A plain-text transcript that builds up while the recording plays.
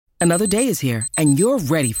Another day is here, and you're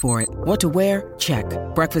ready for it. What to wear? Check.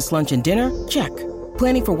 Breakfast, lunch, and dinner? Check.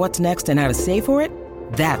 Planning for what's next and how to save for it?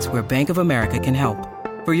 That's where Bank of America can help.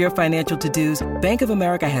 For your financial to-dos, Bank of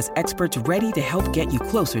America has experts ready to help get you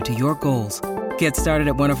closer to your goals. Get started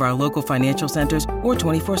at one of our local financial centers or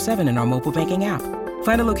 24/7 in our mobile banking app.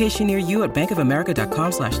 Find a location near you at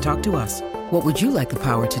bankofamerica.com/talktous. What would you like the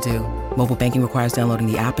power to do? Mobile banking requires downloading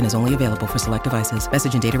the app and is only available for select devices.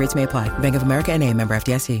 Message and data rates may apply. Bank of America N.A., member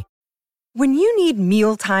FDIC. When you need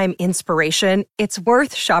mealtime inspiration, it's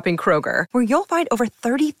worth shopping Kroger, where you'll find over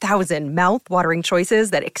 30,000 mouth-watering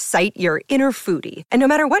choices that excite your inner foodie. And no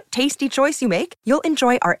matter what tasty choice you make, you'll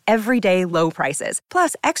enjoy our everyday low prices,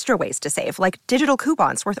 plus extra ways to save, like digital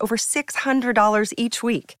coupons worth over $600 each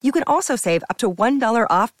week. You can also save up to $1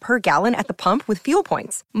 off per gallon at the pump with fuel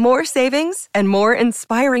points. More savings and more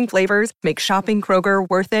inspiring flavors make shopping Kroger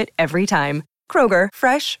worth it every time. Kroger,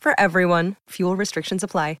 fresh for everyone. Fuel restrictions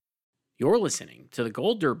apply. You're listening to The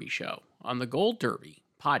Gold Derby Show on the Gold Derby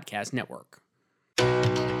Podcast Network.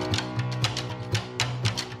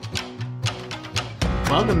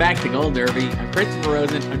 Welcome back to Gold Derby. I'm Christopher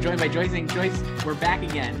Rosen. I'm joined by Joyce Ng. Joyce, we're back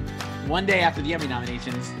again, one day after the Emmy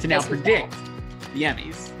nominations, to now predict the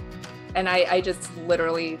Emmys. And I just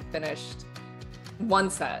literally finished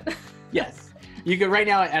one set. Yes. You can, right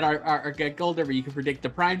now at our Gold Derby, you can predict the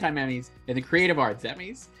Primetime Emmys and the Creative Arts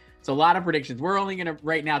Emmys. So a lot of predictions. We're only going to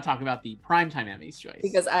right now talk about the Primetime Emmys, Joyce.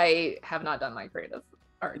 Because I have not done my creative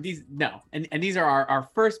art. And these are our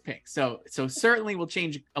first picks. So certainly will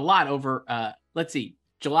change a lot over, let's see,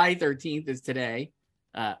 July 13th is today.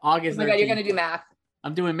 August 13th. Oh my God, you're going to do math.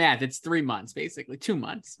 I'm doing math. It's 3 months, basically. 2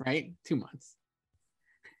 months, right? 2 months.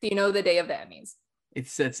 Do you know the day of the Emmys?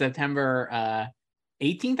 It's September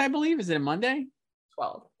 18th, I believe. Is it a Monday?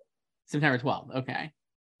 12th. September 12th. Okay.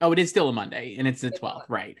 Oh, it is still a Monday, and it's the 12th,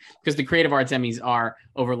 right? Because the Creative Arts Emmys are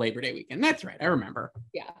over Labor Day weekend. That's right. I remember.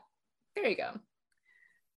 Yeah. There you go.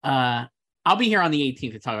 I'll be here on the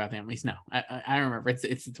 18th to talk about the Emmys. No, I remember. It's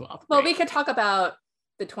the 12th. Well, right? we could talk about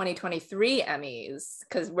the 2023 Emmys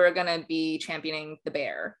because we're going to be championing The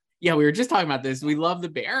Bear. Yeah, we were just talking about this. We love The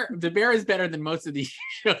Bear. The Bear is better than most of these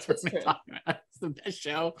shows we're going to talk about. It's the best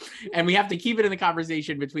show. And we have to keep it in the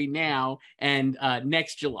conversation between now and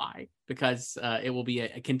next July because it will be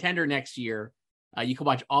a contender next year. You can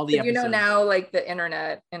watch all the episodes. You know, now like the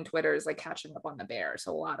internet and Twitter is like catching up on The Bear.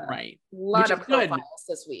 So a lot of profiles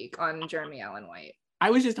this week on Jeremy Allen White.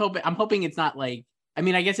 I was just I'm hoping it's not like, I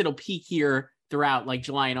mean, I guess it'll peak here throughout like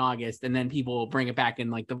July and August, and then people will bring it back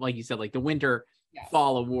in like you said, like the winter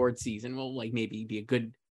fall award season will like maybe be a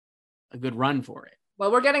good run for it.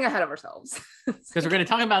 Well, we're getting ahead of ourselves because we're going to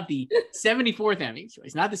talk about the 74th Emmys,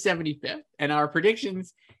 Joyce, not the 75th, and our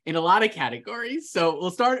predictions in a lot of categories. So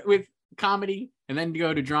we'll start with comedy and then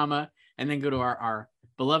go to drama and then go to our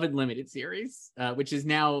beloved limited series, which is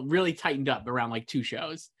now really tightened up around like 2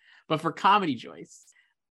 shows. But for comedy, Joyce,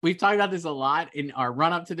 we've talked about this a lot in our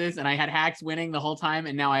run up to this, and I had Hacks winning the whole time,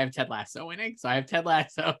 and now I have Ted Lasso winning. So I have Ted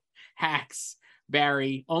Lasso, Hacks,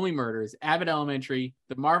 Barry, Only Murders, Abbott Elementary,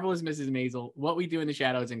 The Marvelous Mrs. Maisel, What We Do in the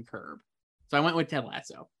Shadows, and Curb. So I went with Ted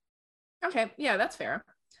Lasso. Okay, yeah, that's fair.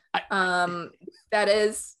 That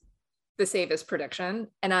is the safest prediction,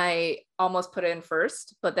 and I almost put it in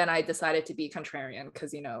first, but then I decided to be contrarian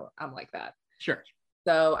because, you know, I'm like that. Sure.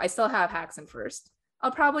 So I still have Hacks in first.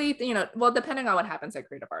 I'll probably, you know, well, depending on what happens at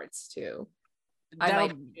Creative Arts too, I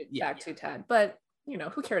might back to Ted, but you know,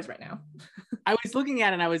 who cares right now? I was looking at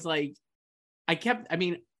it and I was like,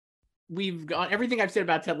 we've got everything I've said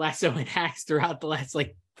about Ted Lasso and Hacks throughout the last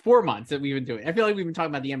like 4 months that we've been doing. I feel like we've been talking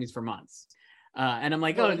about the Emmys for months. And I'm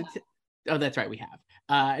like, that's right, we have.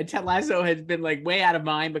 And Ted Lasso has been like way out of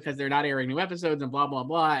mind because they're not airing new episodes and blah, blah,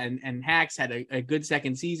 blah. And Hacks had a good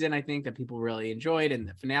second season, I think, that people really enjoyed. And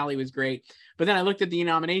the finale was great. But then I looked at the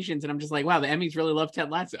nominations and I'm just like, wow, the Emmys really love Ted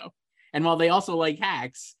Lasso. And while they also like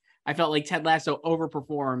Hacks, I felt like Ted Lasso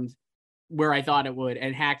overperformed where I thought it would.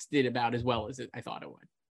 And Hacks did about as well as I thought it would.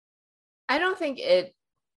 I don't think it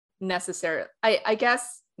necessarily, I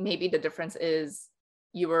guess maybe the difference is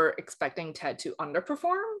you were expecting Ted to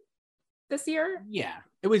underperform this year. Yeah,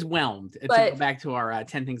 it was whelmed. To go back to our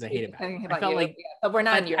 10 things I hate about it. I felt like but we're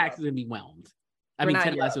not in Europe. Hacks is going to be whelmed. I mean,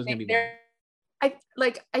 Ted Lasso is going to be whelmed.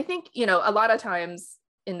 I think, you know, a lot of times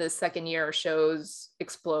in the second year shows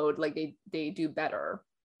explode, like they do better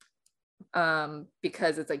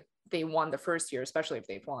because it's like they won the first year, especially if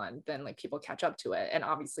they've won, then like people catch up to it. And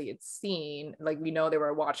obviously it's seen, like we know they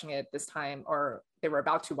were watching it this time, or they were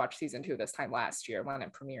about to watch season 2 this time last year when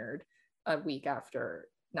it premiered a week after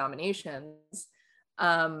nominations.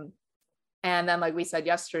 And then like we said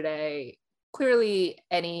yesterday, clearly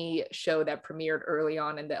any show that premiered early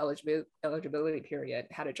on in the eligibility period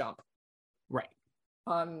had a jump. Right.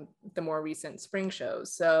 On the more recent spring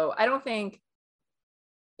shows. So I don't think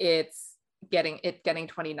it's getting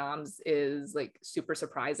 20 noms is like super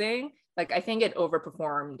surprising. Like I think it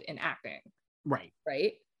overperformed in acting. Right.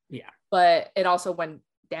 Right. Yeah. But it also went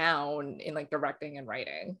down in like directing and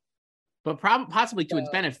writing. But possibly to its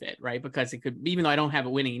benefit, right? Because it could, even though I don't have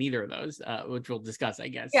it winning in either of those, which we'll discuss, I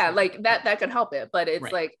guess. Yeah, like that could help it, but it's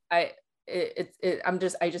right. like I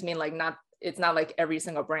just mean like it's not like every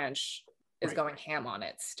single branch is right. going ham on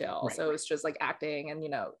it still. Right. So it's just like acting, and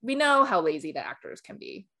we know how lazy the actors can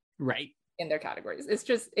be. Right. In their categories. It's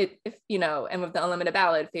just if and with the unlimited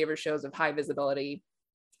ballot favors shows of high visibility,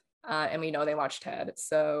 and we know they watch Ted.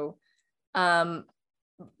 So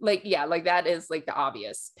like that is like the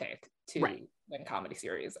obvious pick to win comedy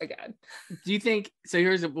series again. Do you think so?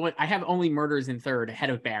 Here's what I have: Only Murders in third ahead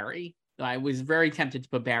of Barry. I was very tempted to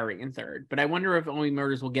put Barry in third, but I wonder if Only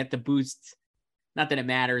Murders will get the boost. Not that it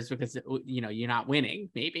matters because you're not winning,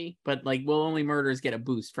 maybe, but like, will Only Murders get a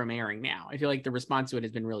boost from airing now? I feel like the response to it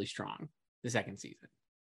has been really strong the second season.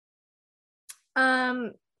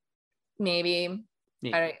 Maybe.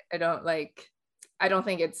 I don't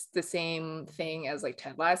think it's the same thing as like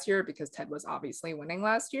Ted last year, because Ted was obviously winning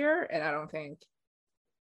last year, and I don't think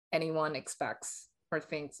anyone expects or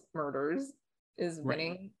thinks Murders is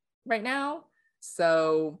winning right now.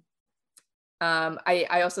 So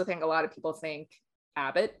I also think a lot of people think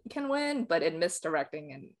Abbott can win, but in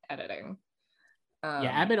misdirecting and editing.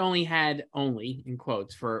 Abbott only in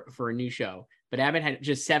quotes for a new show, but Abbott had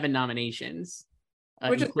just 7 nominations,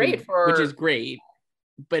 which is great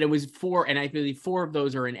but it was 4, and I believe 4 of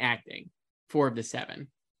those are in acting. 4 of the 7.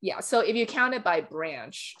 Yeah, so if you count it by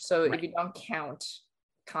branch, so if you don't count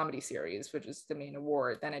comedy series, which is the main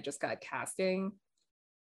award, then it just got casting,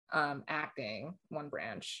 acting, 1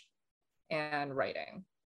 branch, and writing.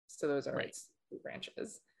 So those are its 2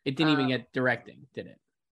 branches. It didn't even get directing, did it?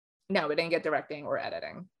 No, it didn't get directing or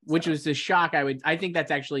editing. Which was a shock. I think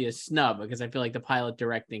that's actually a snub, because I feel like the pilot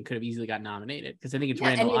directing could have easily got nominated, because I think it's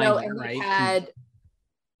Randall Eisner, right? Had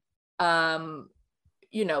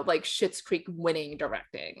like Schitt's Creek winning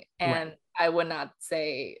directing, and I would not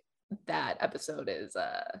say that episode is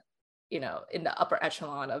in the upper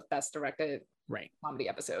echelon of best directed comedy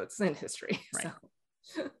episodes in history. So.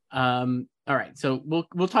 All right, so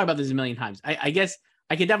we'll talk about this a million times. I guess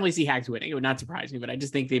I could definitely see Hacks winning. It would not surprise me, but I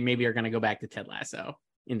just think they maybe are going to go back to Ted Lasso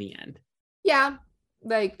in the end. Yeah,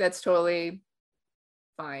 like that's totally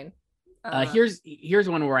fine. Here's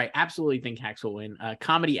one where I absolutely think Hacks will win.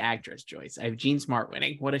 Comedy actress, Joyce. I have Jean Smart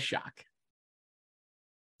winning. What a shock.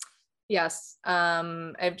 Yes.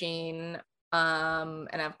 I have Jean, and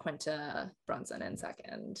I have Quinta Brunson in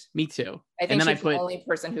second. Me too. I think she's the only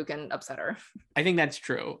person who can upset her. I think that's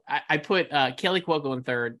true. I put Kelly Cuoco in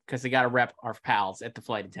third, because they got to rep our pals at the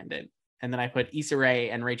flight attendant. And then I put Issa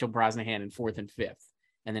Rae and Rachel Brosnahan in 4th and 5th,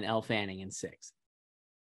 and then Elle Fanning in 6th.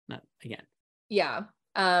 Not again. Yeah.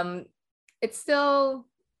 It's still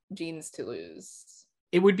Jean's to lose.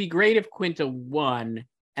 It would be great if Quinta won.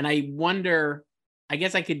 And I wonder, I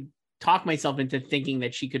guess I could talk myself into thinking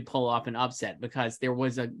that she could pull off an upset, because there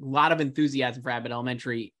was a lot of enthusiasm for Abbott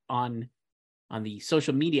Elementary on the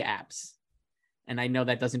social media apps. And I know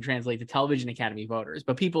that doesn't translate to Television Academy voters,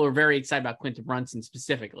 but people are very excited about Quinta Brunson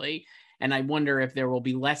specifically. And I wonder if there will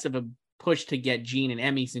be less of a push to get Jean an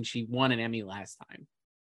Emmy, since she won an Emmy last time.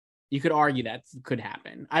 You could argue that could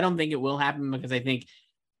happen. I don't think it will happen, because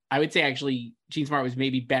I would say actually Jean Smart was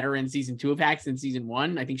maybe better in season 2 of Hacks than season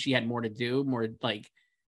 1. I think she had more to do,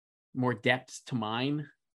 more depths to mine.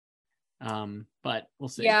 But we'll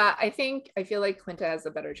see. Yeah, I feel like Quinta has a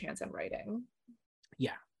better chance in writing.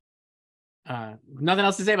 Yeah. Nothing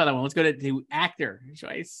else to say about that one. Let's go to actor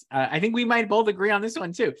choice. I think we might both agree on this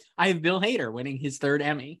one too. I have Bill Hader winning his 3rd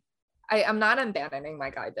Emmy. I'm not abandoning my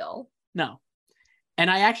guy Bill. No. And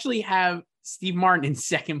I actually have Steve Martin in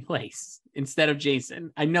 2nd place instead of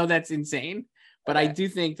Jason. I know that's insane, but I do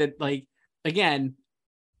think that, again,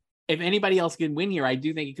 if anybody else can win here, I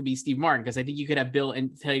do think it could be Steve Martin, because I think you could have Bill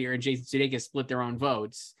and Taylor and Jason Sudeikis split their own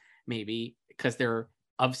votes, maybe, because they're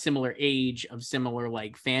of similar age, of similar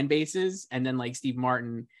fan bases, and then Steve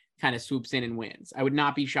Martin kind of swoops in and wins. I would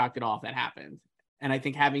not be shocked at all if that happened. And I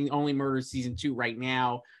think having Only Murders season 2 right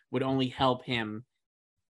now would only help him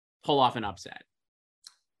pull off an upset.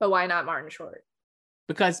 But why not Martin Short?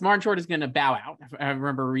 Because Martin Short is going to bow out. If I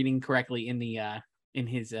remember reading correctly in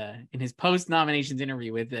his post nominations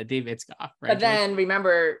interview with Dave Itzkoff. Right? But then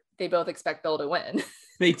remember, they both expect Bill to win.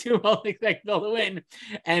 They do both expect Bill to win.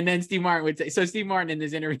 And then Steve Martin would say, so Steve Martin in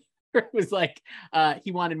this interview it was like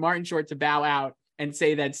he wanted Martin Short to bow out and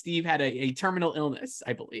say that Steve had a terminal illness,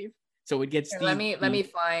 I believe. So it would get Steve. Let me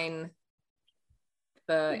find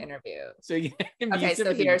the interview. So okay,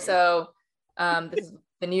 so here, this is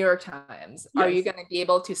the New York Times. Yes. Are you going to be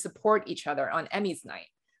able to support each other on Emmys night,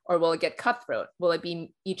 or will it get cutthroat? Will it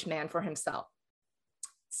be each man for himself?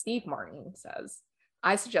 Steve Martin says,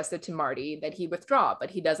 I suggested to Marty that he withdraw,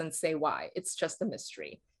 but he doesn't say why. It's just a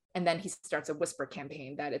mystery. And then he starts a whisper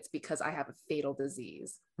campaign that it's because I have a fatal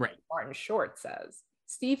disease. Right. Martin Short says,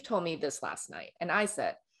 Steve told me this last night, and I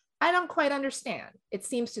said, I don't quite understand. It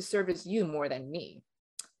seems to service you more than me.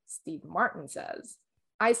 Steve Martin says,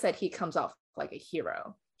 I said he comes off like a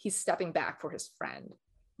hero. He's stepping back for his friend.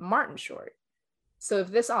 Martin Short. So if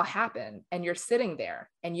this all happened and you're sitting there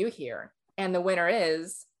and you hear, and the winner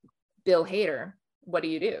is Bill Hader, what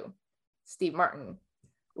do? Steve Martin,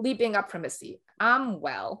 leaping up from his seat.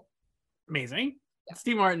 Well. Amazing. Yeah.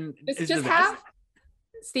 Steve Martin is just have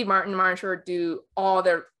Steve Martin, Martin Short do all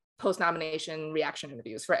their post-nomination reaction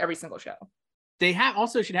interviews for every single show. They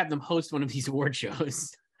also should have them host one of these award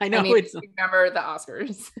shows. I mean, remember the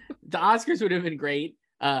Oscars. The Oscars would have been great.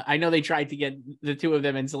 I know they tried to get the two of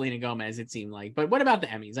them and Selena Gomez, it seemed like. But what about the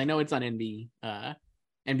Emmys? I know it's on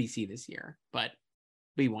NBC this year, but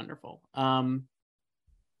be wonderful.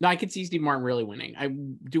 No, I could see Steve Martin really winning. I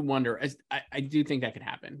do wonder. I do think that could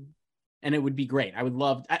happen. And it would be great. I would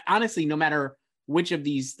love, honestly, no matter which of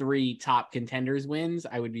these three top contenders wins,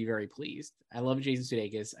 I would be very pleased. I love Jason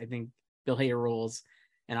Sudeikis. I think Bill Hader rules.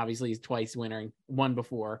 And obviously he's twice winning, one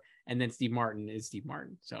before. And then Steve Martin is Steve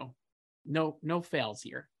Martin. So no fails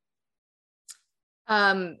here.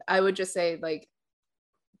 I would just say, like,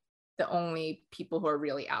 the only people who are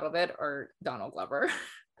really out of it are Donald Glover,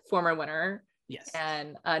 former winner. Yes.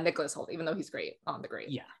 And Nicholas Hoult, even though he's great on The Great.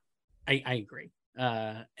 Yeah, I agree.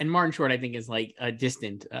 And Martin Short, I think, is like a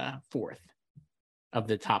distant fourth of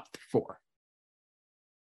the top four.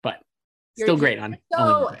 But still great on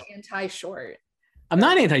so anti-Short. I'm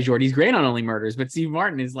not anti-Short. He's great on Only Murders, but Steve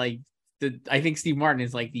Martin is like I think Steve Martin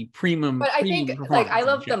is like the premium. But I think, like, I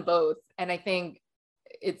love them both, and I think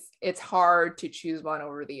it's hard to choose one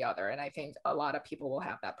over the other, and I think a lot of people will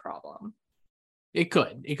have that problem. It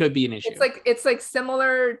could be an issue. It's like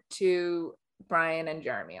similar to Brian and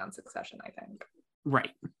Jeremy on Succession, I think.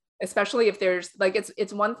 Right. Especially if there's like,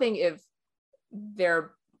 it's one thing if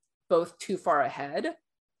they're both too far ahead,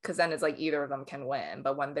 because then it's like either of them can win.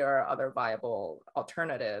 But when there are other viable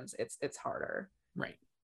alternatives, it's harder. Right.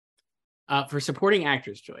 For supporting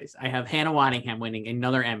actress choice, I have Hannah Waddingham winning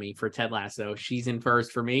another Emmy for Ted Lasso. She's in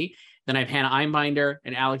first for me. Then I have Hannah Einbinder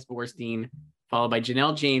and Alex Borstein, followed by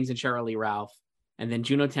Janelle James and Sheryl Lee Ralph. And then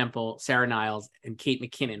Juno Temple, Sarah Niles, and Kate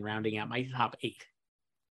McKinnon rounding out my top 8.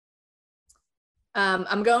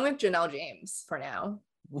 I'm going with Janelle James for now.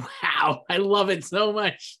 Wow, I love it so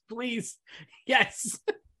much. Please, yes.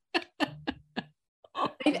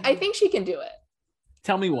 I think she can do it.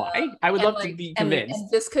 Tell me why. I would love to be convinced. And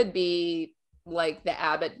this could be like the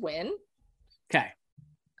Abbott win. Okay.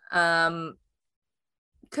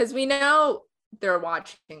 Because we know they're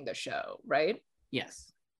watching the show, right?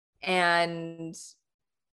 Yes. And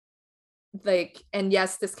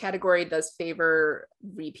yes, this category does favor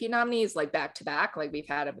repeat nominees, like back to back, like we've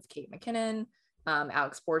had it with Kate McKinnon,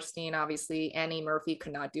 Alex Borstein, obviously. Annie Murphy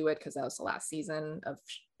could not do it because that was the last season of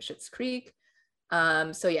Schitt's Creek.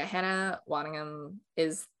 So yeah, Hannah Waddingham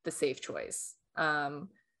is the safe choice.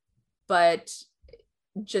 But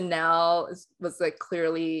Janelle was like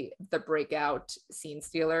clearly the breakout scene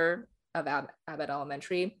stealer of Abbott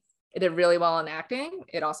Elementary. It did really well in acting.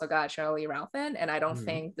 It also got Sheryl Lee Ralph in, and I don't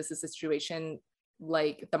think this is a situation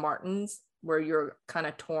like the Martins where you're kind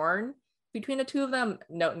of torn between the two of them.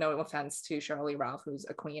 No offense to Sheryl Lee Ralph, who's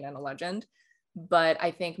a queen and a legend, but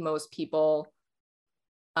I think most people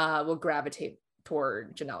will gravitate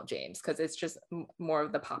toward Janelle James because it's just more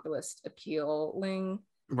of the populist appealing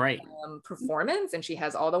performance, and she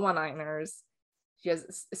has all the one-liners. She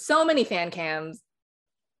has so many fan cams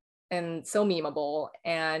and so memeable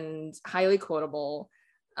and highly quotable.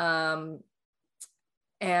 And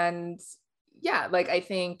yeah, like I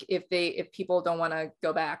think if people don't want to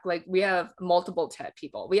go back, like we have multiple TED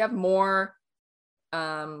people. We have more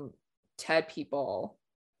TED people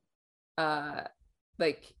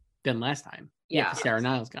like than last time. Yeah. Sarah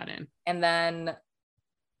Niles got in. And then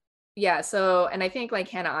yeah, so and I think like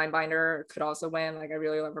Hannah Einbinder could also win. Like I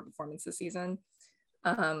really love her performance this season.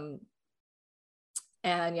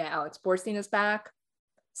 And yeah, Alex Borstein is back.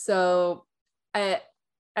 So I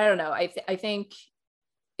don't know. I think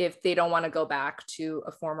if they don't want to go back to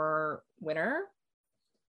a former winner,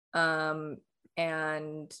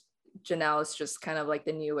 and Janelle is just kind of like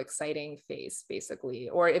the new exciting face, basically.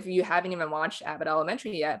 Or if you haven't even watched Abbott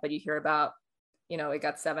Elementary yet, but you hear about, you know, it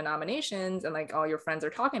got 7 nominations and like all your friends are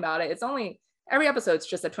talking about it. It's only every episode's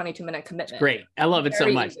just a 22-minute commitment. It's great. I love it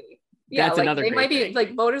so much. Easy. Yeah, that's like another they might be thing.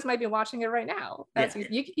 like voters might be watching it right now. That's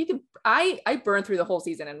you can I burned through the whole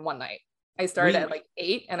season in one night. I started at like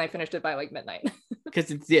 8 and I finished it by like midnight.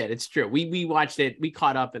 Because it's true. We watched it. We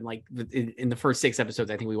caught up in like in the first 6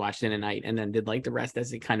 episodes. I think we watched it in a night and then did like the rest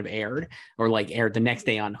as it kind of aired or like aired the next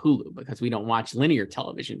day on Hulu because we don't watch linear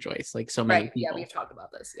television, Joyce, like so many people. Yeah, we've talked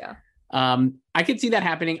about this. Yeah. I could see that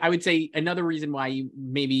happening. I would say another reason why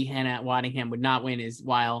maybe Hannah Waddingham would not win is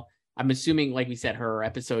while I'm assuming, like we said, her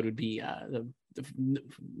episode would be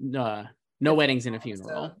no weddings and a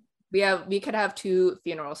funeral. So we could have 2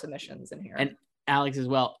 funeral submissions in here. And Alex as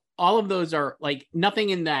well. All of those are like nothing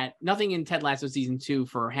in Ted Lasso season 2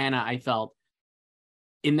 for Hannah. I felt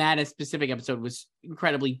in that a specific episode was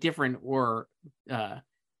incredibly different or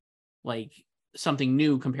like something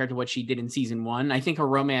new compared to what she did in season 1. I think her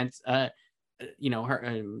romance, her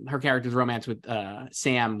character's romance with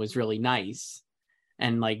Sam was really nice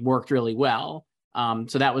and like worked really well.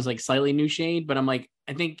 So that was like slightly new shade, but I'm like,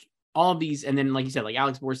 I think all of these, and then like you said, like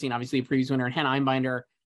Alex Borstein, obviously a previous winner, and Hannah Einbinder,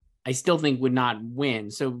 I still think would not win.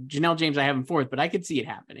 So Janelle James, I have in 4th, but I could see it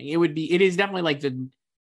happening. It is definitely like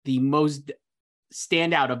the most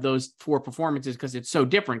standout of those 4 performances because it's so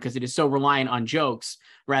different, because it is so reliant on jokes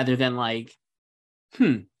rather than like,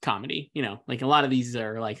 comedy, you know, like a lot of these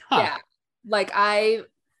are like, yeah, like I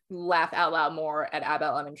laugh out loud more at Abbott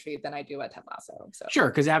Elementary than I do at Ted Lasso. So sure,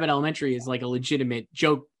 because Abbott Elementary is like a legitimate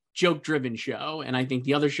joke driven show, and I think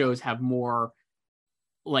the other shows have more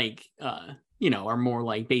like are more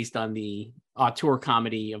like based on the auteur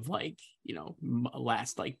comedy of like, you know,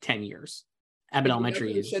 last like 10 years. Abbott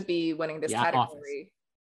Elementary should be winning this category. Office.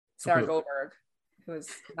 Sarah Goldberg, who is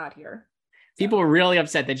not here. People were really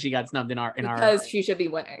upset that she got snubbed because she should be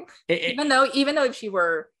winning. Even though if she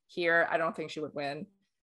were here, I don't think she would win.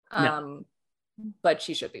 No. But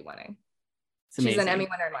she should be winning. She's an Emmy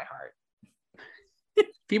winner in my heart.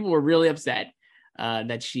 People were really upset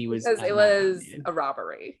that she was, because it was a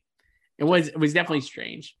robbery. It was definitely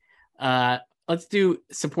strange. Let's do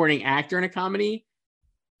supporting actor in a comedy.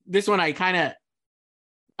 This one I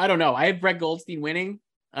don't know. I have Brett Goldstein winning.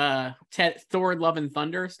 Thor: Love and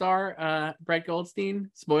Thunder star Brett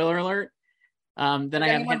Goldstein. Spoiler alert. Then I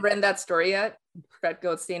haven't written that story yet. Brett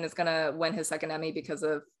Goldstein is gonna win his 2nd Emmy because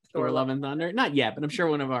of Thor: Love and Thunder. Not yet, but I'm sure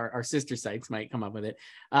one of our sister sites might come up with it.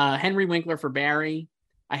 Henry Winkler for Barry,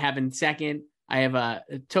 I have in 2nd. I have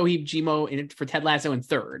Toheeb Jimo in it for Ted Lasso in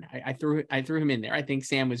 3rd. I threw him in there. I think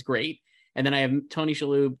Sam was great. And then I have Tony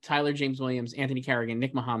Shalhoub, Tyler James Williams, Anthony Carrigan,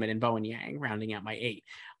 Nick Mohammed, and Bowen Yang rounding out my 8.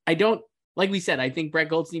 I don't, like we said, I think Brett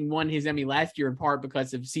Goldstein won his Emmy last year in part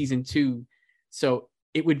because of season 2. So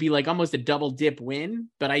it would be like almost a double dip win,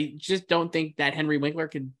 but I just don't think that Henry Winkler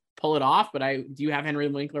could pull it off. But do you have Henry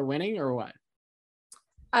Winkler winning or what?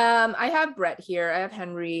 I have Brett here. I have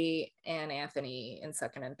Henry and Anthony in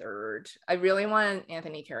 2nd and 3rd. I really want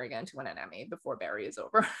Anthony Carrigan to win an Emmy before Barry is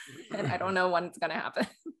over. And I don't know when it's going to happen.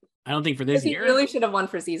 I don't think for this year. He really should have won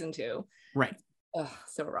for season 2. Right. Ugh,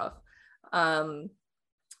 so rough.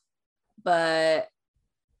 But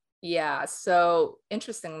yeah, so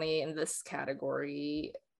interestingly in this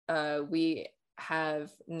category, we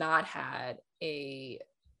have not had a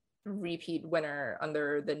repeat winner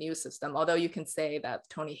under the new system, although you can say that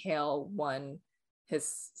Tony Hale won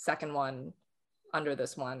his 2nd one under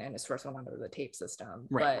this one and his 1st one under the tape system.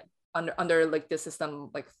 Right. But under like the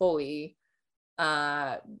system like fully,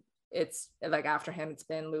 it's like after him it's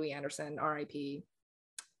been Louis Anderson, RIP,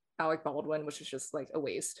 Alec Baldwin, which is just like a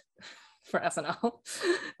waste for SNL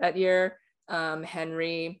that year,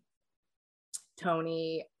 Henry,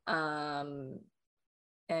 Tony, and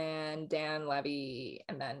Dan Levy,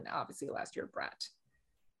 and then obviously last year Brett.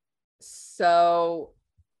 So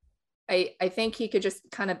I think he could just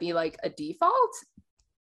kind of be like a default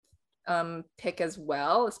pick as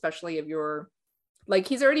well, especially if you're like,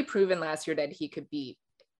 he's already proven last year that he could beat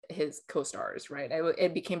his co-stars, right?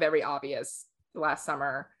 It became very obvious last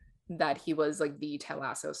summer that he was like the Ted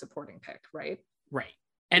Lasso supporting pick, right? Right.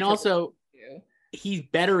 And also he's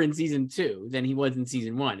better in season 2 than he was in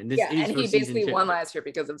season 1. And this is and he basically won last year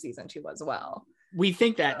because of season 2 as well. We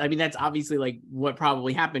think that, I mean, that's obviously like what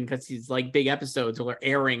probably happened because he's like big episodes were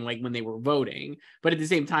airing like when they were voting. But at the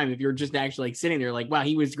same time, if you're just actually like sitting there like, wow,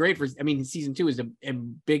 he was great for, I mean, season 2 is a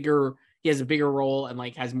bigger he has a bigger role and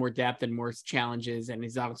like has more depth and more challenges, and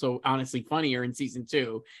is also honestly funnier in season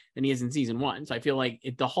 2 than he is in season 1. So I feel like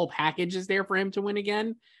the whole package is there for him to win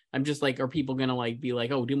again. I'm just like, are people gonna like be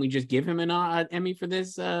like, oh, didn't we just give him an Emmy for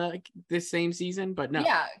this same season? But no.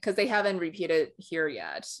 Yeah, because they haven't repeated here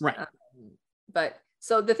yet. Right. But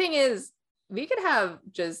so the thing is, we could have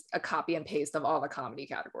just a copy and paste of all the comedy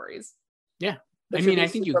categories. Yeah. I mean, I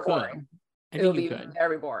think you could. Boring. I It'll think you be could.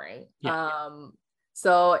 very boring. Yeah.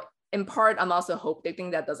 So in part, I'm also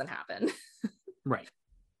predicting that doesn't happen. Right.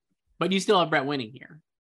 But you still have Brett winning here.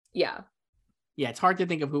 Yeah. Yeah, it's hard to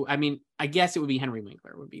think of who. I mean, I guess it would be Henry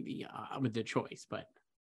Winkler would be the with the choice, but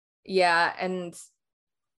yeah, and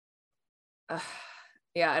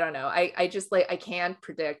yeah, I don't know. I just like I can't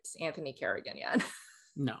predict Anthony Kerrigan yet.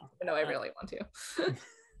 No. No, I really want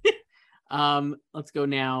to. Let's go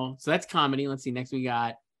now. So that's comedy. Let's see. Next we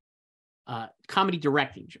got comedy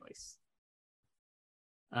directing choice.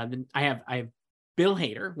 Then I have Bill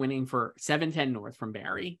Hader winning for 710 North from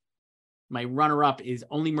Barry. My runner-up is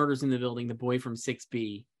Only Murders in the Building, The Boy from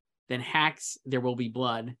 6B. Then Hacks, There Will Be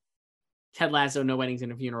Blood. Ted Lasso, No Weddings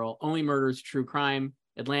and a Funeral. Only Murders, True Crime.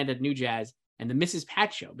 Atlanta, New Jazz. And The Mrs.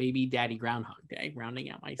 Pat Show, Baby Daddy Groundhog Day, rounding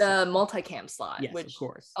out my the multicam slot, yes, which of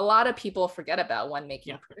course a lot of people forget about when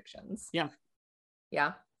making predictions. Yeah.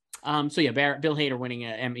 Yeah. So yeah, Bill Hader winning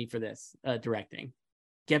an Emmy for this directing.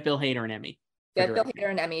 Get Bill Hader an Emmy. Get Bill Hader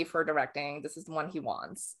an Emmy for directing. This is the one he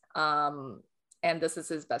wants. And this is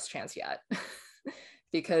his best chance yet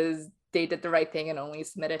because they did the right thing and only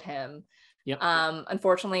submitted him. Yep.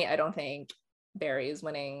 Unfortunately, I don't think Barry is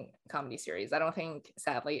winning comedy series. I don't think,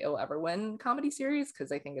 sadly, it'll ever win comedy series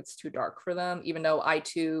because I think it's too dark for them, even though I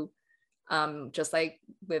too, just like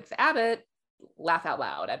with Abbott, laugh out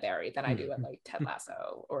loud at Barry than I do at like Ted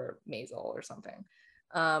Lasso or Maisel or something.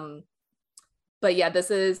 But yeah, this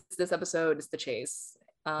episode is The Chase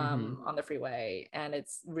on the freeway, and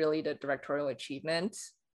it's really the directorial achievement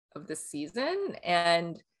of this season.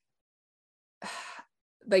 And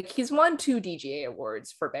like he's won 2 DGA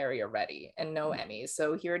awards for Barry already and no Emmys,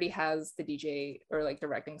 so he already has the DJ or like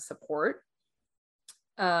directing support.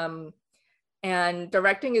 And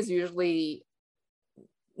directing is usually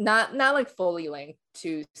not like fully linked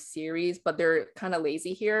to series, but they're kind of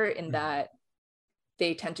lazy here in that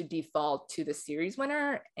they tend to default to the series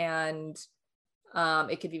winner, and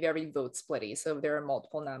it could be very vote splitty. So if there are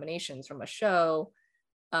multiple nominations from a show,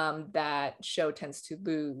 that show tends to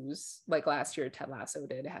lose. Like last year, Ted Lasso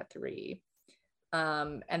did, it had 3.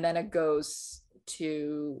 And then it goes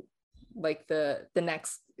to like the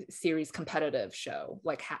next series competitive show,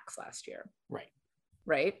 like Hacks last year.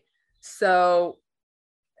 Right. So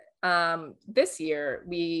this year,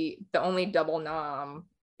 the only double nom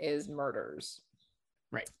is Murders.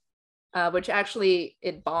 Which actually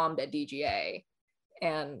it bombed at DGA,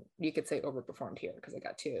 and you could say overperformed here because it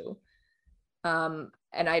got 2.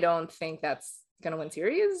 And I don't think that's gonna win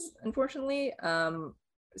series, unfortunately.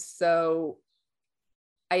 So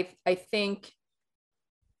I think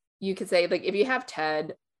you could say, like, if you have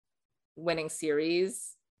Ted winning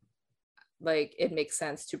series, like it makes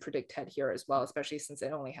sense to predict Ted here as well, especially since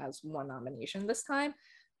it only has 1 nomination this time.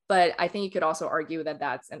 But I think you could also argue that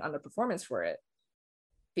that's an underperformance for it,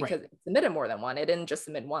 because it submitted more than 1. It didn't just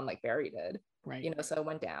submit 1 like Barry did, so it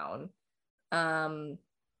went down.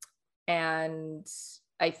 And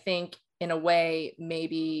I think in a way,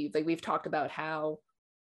 maybe like we've talked about how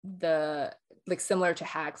the like similar to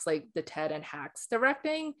Hacks, like the Ted and Hacks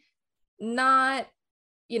directing, not,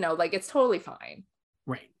 like it's totally fine.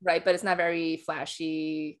 Right. But it's not very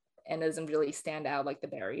flashy and doesn't really stand out like the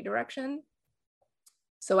Barry direction.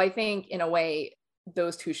 So I think in a way,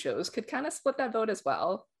 those 2 shows could kind of split that vote as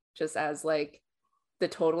well, just as like the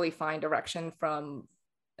totally fine direction from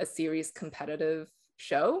a series competitive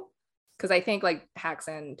show. Because I think like Hacks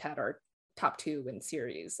and Ted are top 2 in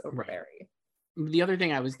series over Barry. The other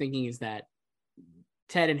thing I was thinking is that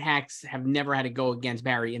Ted and Hacks have never had to go against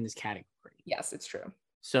Barry in this category. Yes, it's true.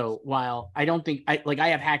 So while I don't think I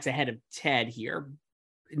have Hacks ahead of Ted here,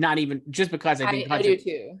 not even just because I think I do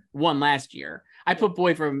too. Won last year. I put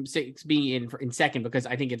Boy from 6B in second because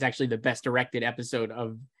I think it's actually the best directed episode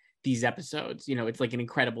of these episodes. It's like an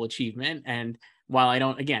incredible achievement. And while I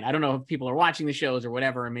don't know if people are watching the shows or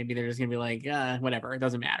whatever, and maybe they're just gonna be like, whatever, it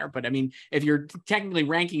doesn't matter. But I mean, if you're technically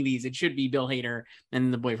ranking these, it should be Bill Hader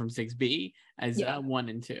and The Boy from 6B as 1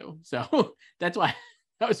 and 2. So that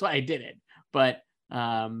was why I did it. But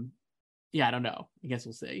I don't know. I guess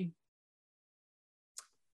we'll see.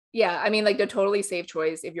 Yeah, I mean, like the totally safe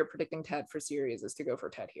choice if you're predicting Ted for series is to go for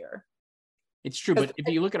Ted here. It's true, but if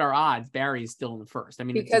you look at our odds, Barry is still in the first. I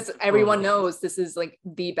mean, because everyone knows this is like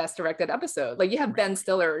the best directed episode. Like you have Ben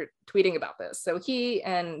Stiller tweeting about this, so he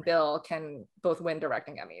and Bill can both win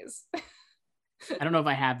directing Emmys. I don't know if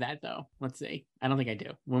I have that though. Let's see. I don't think I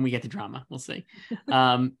do. When we get to drama, we'll see.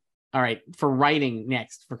 All right, for writing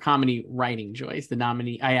next, for comedy writing, Joyce, the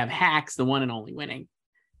nominee, I have Hacks, the one and only winning.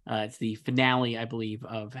 It's the finale, I believe,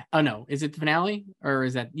 of, oh no, is it the finale? Or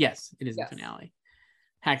is that, yes, it is the finale.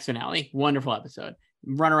 Hacks finale, wonderful episode.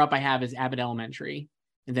 Runner up I have is Abbott Elementary,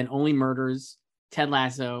 and then Only Murders, Ted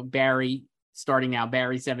Lasso, Barry, starting now,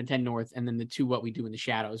 Barry 710 North, and then the two What We Do in the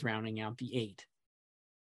Shadows rounding out the 8.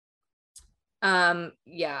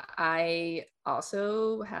 Yeah, I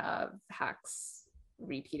also have Hacks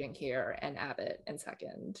repeating here and Abbott in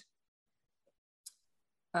second.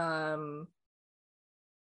 Now,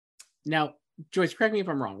 Joyce, correct me if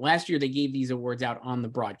I'm wrong. Last year they gave these awards out on the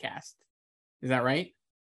broadcast. Is that right?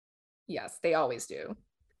 Yes, they always do.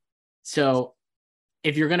 So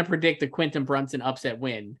if you're going to predict the Quentin Brunson upset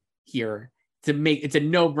win here, it's a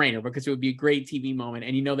no-brainer because it would be a great TV moment,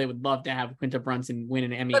 and you know they would love to have Quentin Brunson win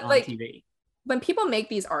an Emmy on TV. When people make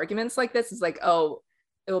these arguments like this, it's like, oh,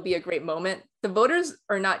 it will be a great moment. The voters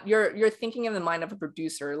are not. You're thinking in the mind of a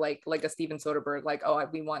producer, like a Steven Soderbergh, like, oh,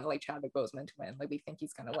 we want like Chadwick Boseman to win, like we think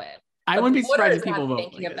he's gonna win. I wouldn't be surprised if people vote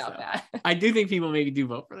thinking like about this, that. I do think people maybe do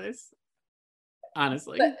vote for this,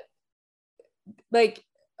 honestly. But, like,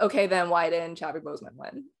 okay, then why didn't Chadwick Boseman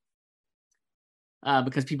win?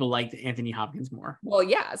 Because people liked Anthony Hopkins more. Well,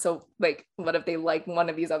 yeah. So, like, what if they like one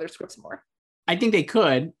of these other scripts more? I think they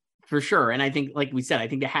could, for sure. And I think, like we said, I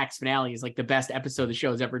think the Hacks finale is like the best episode the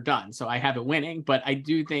show has ever done. So I have it winning, but I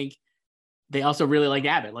do think they also really like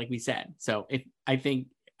Abbott, like we said. So I think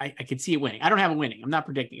I could see it winning. I don't have it winning. I'm not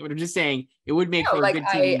predicting it, but I'm just saying it would make for a good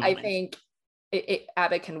TV moment. I think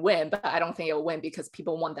Abbott can win, but I don't think it'll win because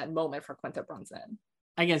people want that moment for Quentin Brunson.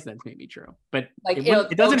 I guess that's maybe true, but like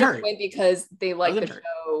it doesn't hurt. Win because they like the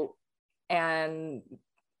show and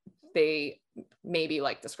they maybe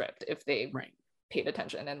like the script if they paid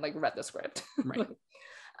attention and like read the script. Right.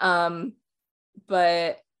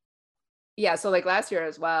 But yeah, so like last year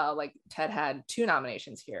as well, like Ted had 2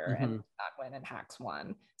 nominations here and not win, and Hacks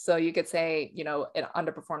won. So you could say, you know, it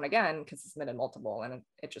underperformed again because it submitted multiple and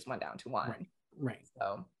it just went down to 1. Right.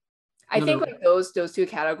 So I think like those 2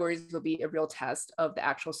 categories will be a real test of the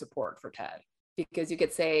actual support for Ted, because you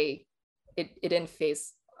could say it didn't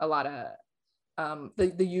face a lot of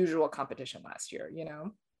the usual competition last year, you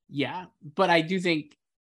know? Yeah, but I do think,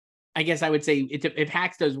 I guess I would say if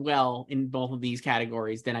Hacks does well in both of these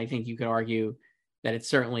categories, then I think you could argue that it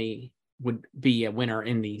certainly would be a winner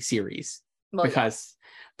in the series. Well,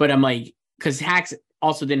 but I'm like, because Hacks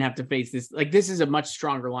also didn't have to face this. Like, this is a much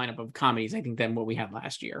stronger lineup of comedies, I think, than what we had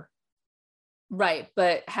last year. Right,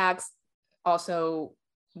 but Hacks also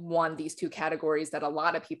won these 2 categories that a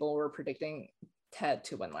lot of people were predicting Ted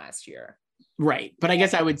to win last year. Right, but I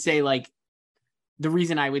guess I would say like the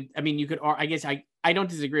reason I don't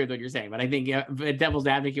disagree with what you're saying, but I think a devil's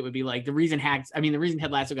advocate would be like the reason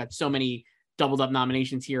Ted Lasso got so many doubled up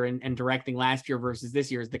nominations here and directing last year versus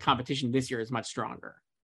this year is the competition this year is much stronger.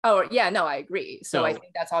 Oh yeah, no, I agree. So I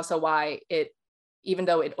think that's also why even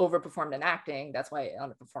though it overperformed in acting, that's why it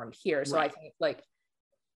underperformed here. So I think like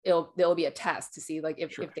there'll be a test to see like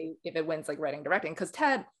if it wins like writing directing, because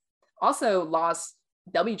Ted also lost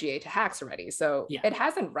WGA to Hacks already, so it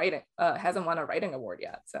hasn't won a writing award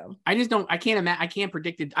yet. So I can't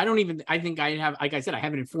predict it. I think I have, like I said, I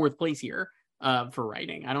have it in 4th place here for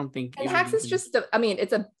writing. I don't think. And Hacks is just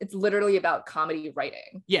it's literally about comedy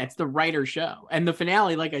writing. Yeah, it's the writer show, and the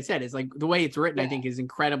finale, like I said, is like the way it's written. I think is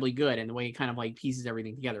incredibly good, and the way it kind of like pieces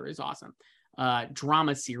everything together is awesome.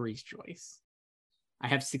 Drama series choice, I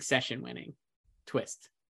have Succession winning, twist,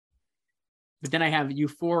 but then I have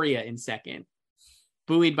Euphoria in second,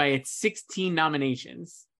 buoyed by its 16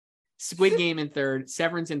 nominations. Squid Game in 3rd,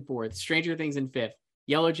 Severance in 4th, Stranger Things in 5th,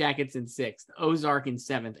 Yellow Jackets in 6th, Ozark in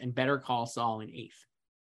 7th, and Better Call Saul in 8th.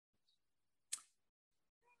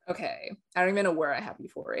 Okay, I don't even know where I have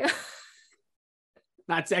Euphoria.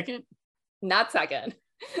 Not second? Not second.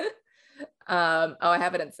 I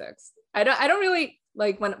have it in 6th. I don't really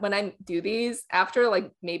like when I do these after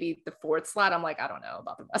like maybe the 4th slot. I'm like, I don't know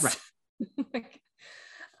about the rest.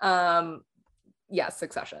 Right. Yeah,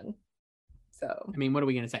 Succession. So, I mean, what are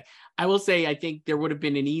we going to say? I will say, I think there would have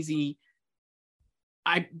been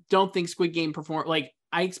I don't think Squid Game performed, like,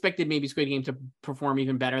 I expected maybe Squid Game to perform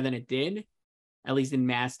even better than it did, at least in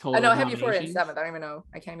mass total. I know, I have Euphoria in 7th. I don't even know.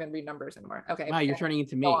 I can't even read numbers anymore. Okay. Wow, you're turning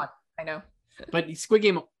into me. Go on. I know. But Squid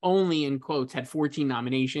Game only, in quotes, had 14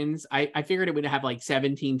 nominations. I figured it would have like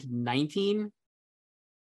 17 to 19.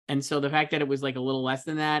 And so the fact that it was like a little less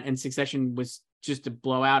than that and Succession was just a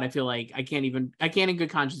blowout, I feel like I can't in good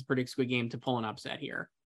conscience predict Squid Game to pull an upset here.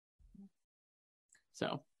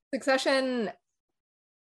 So Succession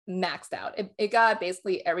maxed out. It got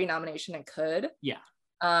basically every nomination it could. Yeah.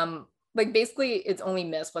 Like basically its only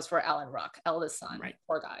miss was for Alan Ruck, eldest son. Right.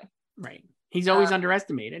 Poor guy. Right. He's always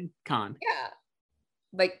underestimated, Khan. Yeah.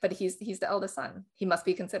 Like, but he's the eldest son. He must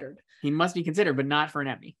be considered. He must be considered, but not for an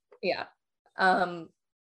Emmy. Yeah. And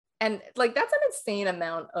like that's an insane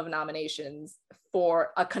amount of nominations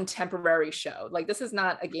for a contemporary show. Like this is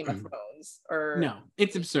not a Game of Thrones or no,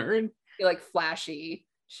 it's absurd. Like flashy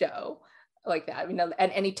show like that. You know,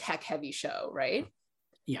 and any tech heavy show, right?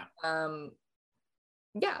 Yeah.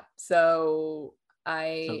 Yeah. So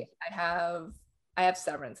I have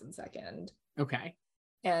Severance in second. Okay.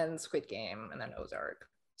 And Squid Game and then Ozark.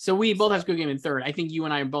 So we both have Squid Game in third. I think you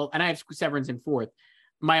and I both, and I have Severance in fourth.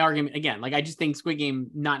 My argument again, like I just think Squid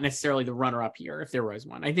Game not necessarily the runner up here if there was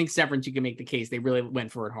one. I think Severance you can make the case they really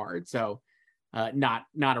went for it hard. So not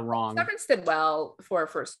a wrong. Severance did well for a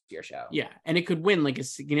first year show. Yeah, and it could win like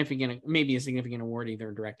maybe a significant award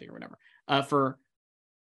either directing or whatever. For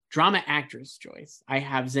drama actress choice, I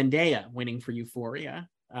have Zendaya winning for Euphoria,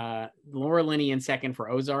 Laura Linney in second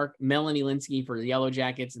for Ozark, Melanie Lynskey for Yellow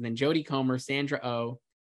Jackets, and then Jodie Comer, Sandra Oh,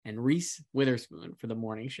 and Reese Witherspoon for The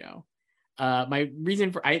Morning Show. My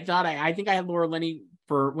reason for I think I had Laura Linney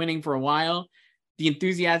for winning for a while. The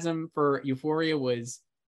enthusiasm for Euphoria was,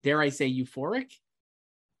 dare I say, euphoric,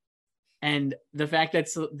 and the fact that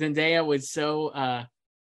Zendaya was so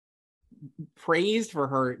praised for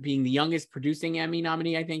her being the youngest producing Emmy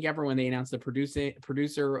nominee I think ever when they announced the producer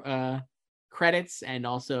credits, and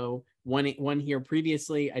also one here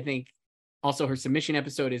previously. I think also her submission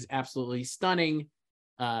episode is absolutely stunning.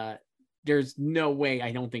 There's no way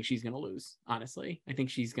I don't think she's going to lose. Honestly, I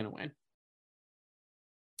think she's going to win.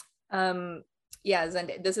 Yeah,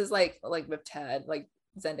 Zendaya. This is like with Ted, like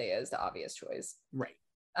Zendaya is the obvious choice. Right.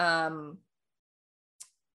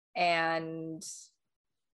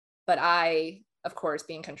 But I, of course,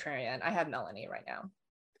 being contrarian, I have Melanie right now.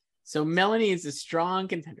 So Melanie is a strong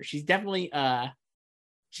contender. She's definitely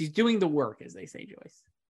she's doing the work, as they say, Joyce.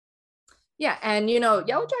 Yeah, and Yellow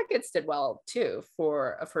Jackets did well too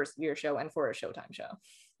for a first year show and for a Showtime show.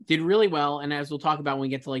 Did really well, and as we'll talk about when we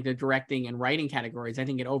get to like the directing and writing categories, I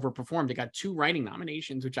think it overperformed. It got 2 writing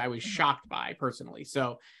nominations, which I was shocked by personally.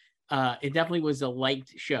 So it definitely was a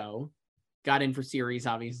liked show. Got in for series,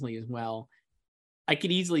 obviously, as well. I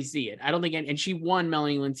could easily see it. I don't think, and she won,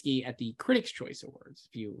 Melanie Lynskey, at the Critics' Choice Awards,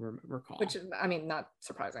 if you recall. Which, I mean, not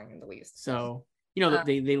surprising in the least. So,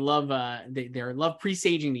 they love they love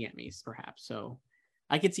presaging the Emmys, perhaps. So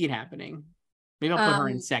I could see it happening. Maybe I'll put her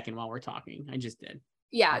in second while we're talking. I just did.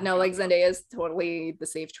 Yeah, no, like Zendaya is totally the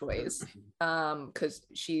safe choice. Because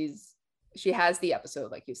she has the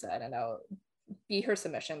episode, like you said, and that'll be her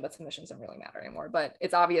submission, but submissions don't really matter anymore. But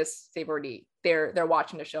it's obvious they're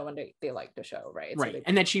watching the show and they like the show, right? Right. So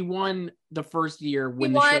and that she won the first year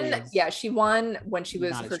when she won when she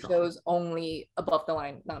was her show's only above the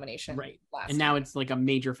line nomination. Right. And now it's like a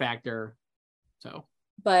major factor. So,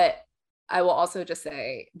 but I will also just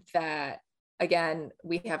say that again,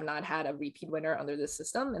 we have not had a repeat winner under this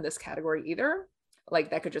system in this category either.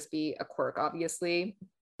 Like that could just be a quirk, obviously,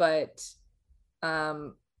 but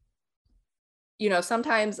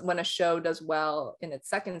sometimes when a show does well in its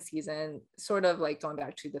second season, sort of like going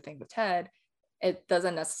back to the thing with Ted, it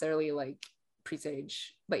doesn't necessarily like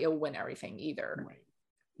presage like you'll win everything either.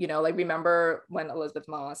 Right. Like remember when Elizabeth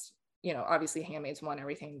Moss, obviously Handmaid's won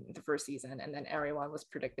everything the first season, and then everyone was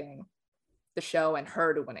predicting the show and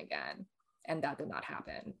her to win again. And that did not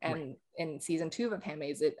happen. And right. In season 2 of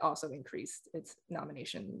Handmaid's, it also increased its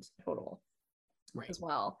nominations total as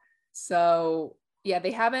well. So yeah,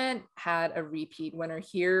 they haven't had a repeat winner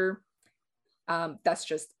here. That's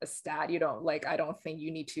just a stat. I don't think you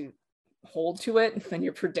need to hold to it when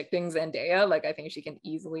you're predicting Zendaya. Like, I think she can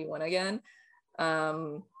easily win again.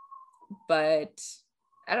 But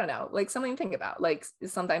I don't know, like something to think about. Like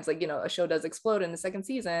sometimes a show does explode in the second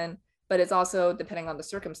season, but it's also depending on the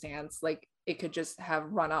circumstance, like it could just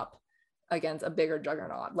have run up against a bigger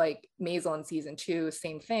juggernaut. Like Maisel in season 2,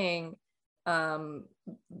 same thing.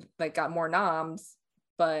 Like got more noms,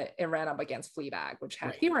 but it ran up against Fleabag, which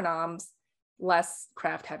had fewer noms, less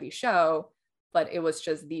craft heavy show, but it was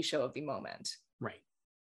just the show of the moment. Right.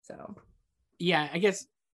 So yeah, I guess,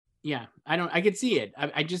 yeah, I could see it.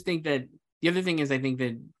 I just think that the other thing is, I think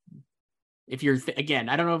that if you're, again,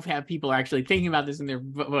 I don't know if people are actually thinking about this and they're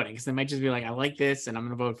voting, because they might just be like, I like this and I'm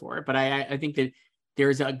going to vote for it. But I think that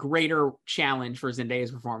there's a greater challenge for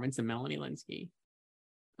Zendaya's performance than Melanie Lynskey,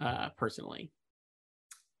 personally.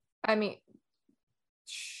 I mean,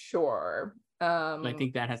 sure. So I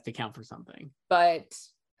think that has to count for something. But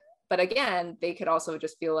again, they could also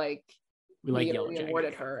just feel like we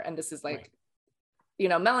awarded her, and this is like, right. you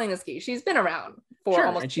know, Melanie Lynskey, she's been around for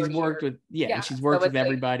almost, and she's worked years. with and she's worked with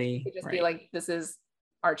everybody. Like, just be like, this is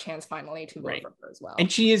our chance finally to vote for her as well.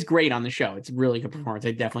 And she is great on the show. It's a really good performance.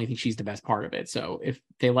 I definitely think she's the best part of it. So if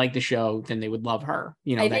they like the show, then they would love her.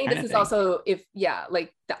 You know, I think this is also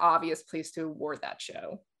like the obvious place to award that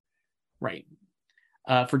show. Right.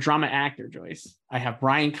 For drama actor, Joyce, I have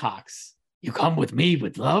Brian Cox. You come with me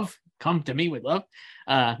with love. Come to me with love.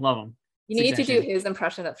 Love him. You need to do his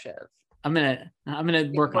impression of Shiv. I'm gonna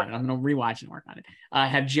work on it. I'm gonna rewatch and work on it. I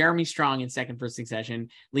have Jeremy Strong in second for Succession,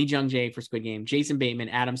 Lee Jung-jae for Squid Game, Jason Bateman,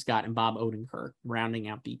 Adam Scott, and Bob Odenkirk rounding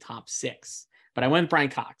out the top 6. But I went with Brian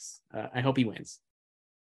Cox. I hope he wins.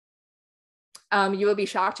 You will be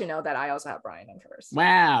shocked to know that I also have Brian in first.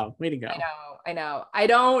 Wow, way to go. I know. I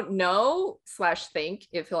don't know / think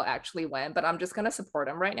if he'll actually win, but I'm just gonna support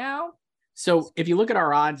him right now. So if you look at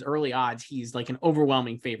our early odds, he's like an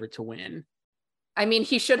overwhelming favorite to win. I mean,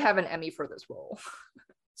 he should have an Emmy for this role.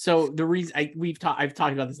 So the reason I've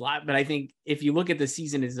talked about this a lot, but I think if you look at the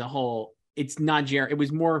season as a whole, it's not Jeremy. It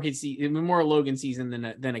was more a Logan season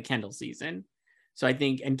than a Kendall season. So I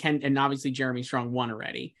think, and obviously Jeremy Strong won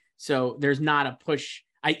already. So there's not a push.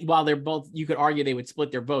 While they're both, you could argue they would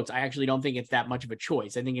split their votes. I actually don't think it's that much of a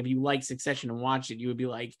choice. I think if you like Succession and watched it, you would be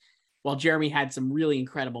like, well, Jeremy had some really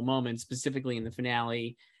incredible moments, specifically in the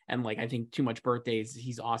finale. And like, I think Too Much Birthdays,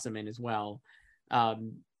 he's awesome in as well.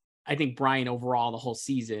 I think Brian overall, the whole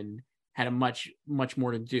season had a much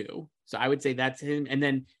more to do. So I would say that's him. And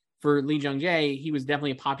then for Lee Jung-jae, he was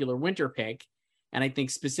definitely a popular winter pick. And I think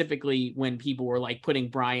specifically when people were like putting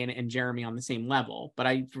Brian and Jeremy on the same level, but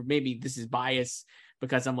maybe this is bias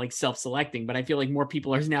because I'm like self-selecting, but I feel like more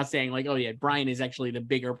people are now saying like, oh yeah, Brian is actually the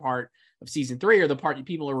bigger part of season 3, or the part that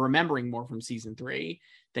people are remembering more from season 3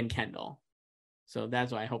 than Kendall. So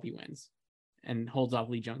that's why I hope he wins and holds off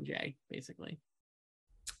Lee Jung-jae basically.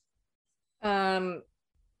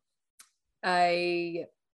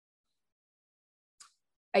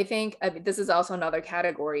 I think this is also another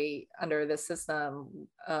category under this system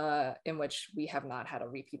in which we have not had a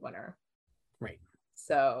repeat winner. Right.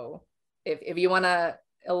 So if you want to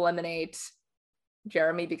eliminate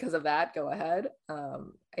Jeremy because of that, go ahead.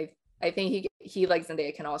 I think he like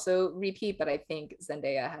Zendaya can also repeat, but I think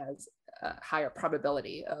Zendaya has a higher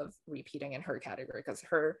probability of repeating in her category because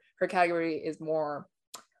her category is more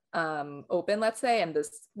open, let's say, and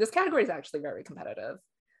this category is actually very competitive.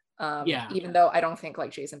 Even though I don't think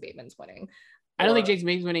like Jason Bateman's winning. I don't think Jason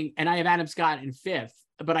Bateman's winning, and I have Adam Scott in 5th,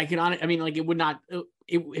 but it would not,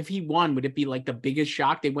 if he won, would it be like the biggest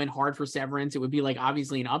shock? They went hard for Severance. It would be like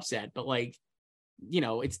obviously an upset, but like, you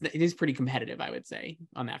know, it is pretty competitive, I would say,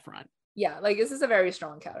 on that front. Yeah, like this is a very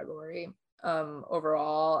strong category.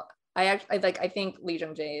 Overall, I think Lee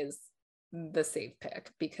Jung-jae is the safe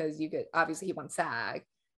pick because you could obviously he won SAG,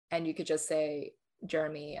 and you could just say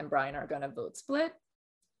Jeremy and Brian are gonna vote split.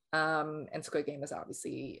 And Squid Game is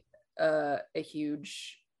obviously a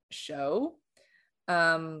huge show.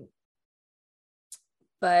 But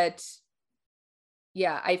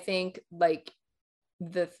yeah, I think like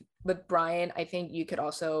with Brian, I think you could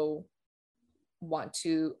also want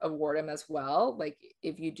to award him as well. Like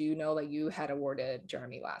if you do know like you had awarded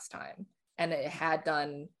Jeremy last time and it had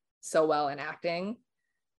done so well in acting.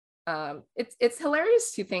 It's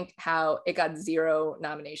hilarious to think how it got 0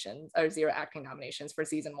 nominations or 0 acting nominations for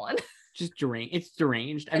season 1. Just deranged. It's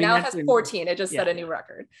deranged. And now it has 14. It just set a new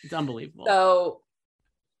record. It's unbelievable. So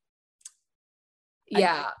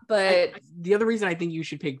yeah, but the other reason I think you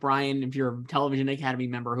should pick Brian, if you're a Television Academy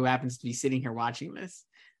member who happens to be sitting here watching this,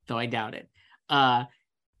 though I doubt it,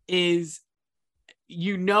 is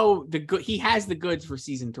he has the goods for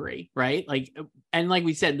season 3, right? Like, and like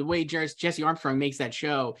we said, the way Jesse Armstrong makes that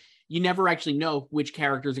show, you never actually know which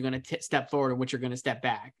characters are going to step forward and which are going to step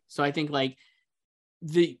back. So I think like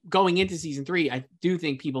going into season 3, I do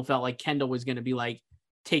think people felt like Kendall was going to be like,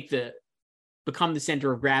 become the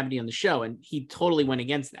center of gravity on the show. And he totally went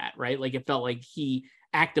against that, right? Like it felt like he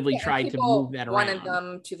actively tried to move that around. Wanted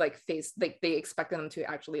them to like face, like they expected them to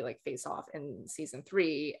actually like face off in season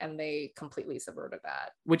 3, and they completely subverted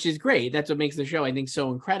that, which is great. That's what makes the show, I think,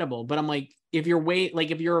 so incredible. But I'm like, if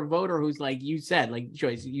you're a voter who's like, you said, like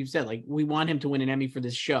Joyce, you said like, we want him to win an Emmy for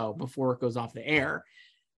this show before it goes off the air.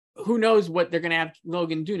 Who knows what they're going to have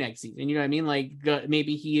Logan do next season? You know what I mean? Like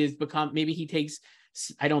maybe he takes,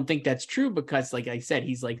 I don't think that's true because like I said,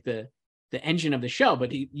 he's like the engine of the show,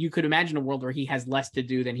 but you could imagine a world where he has less to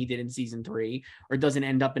do than he did in season 3, or doesn't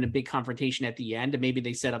end up in a big confrontation at the end, and maybe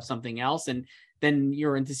they set up something else. And then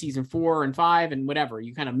you're into season 4 and 5 and whatever.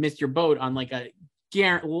 You kind of missed your boat on like a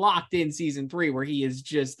locked in season 3 where he is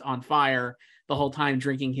just on fire the whole time,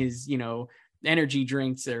 drinking his, energy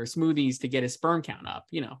drinks or smoothies to get his sperm count up.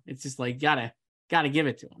 It's just like, gotta give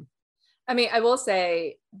it to him. I mean, I will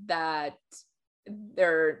say that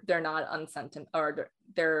they're not unsentimental, or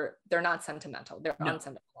they're not sentimental. They're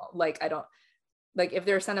unsentimental. Like, I don't like, if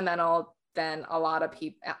they're sentimental, then a lot of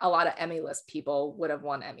Emmy list people would have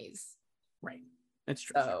won Emmys. Right. That's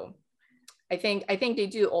true. So I think they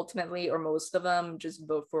do ultimately, or most of them, just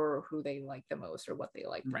vote for who they like the most or what they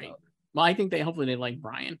like the most. Well, I think hopefully they like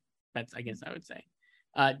Brian. That's, I guess I would say.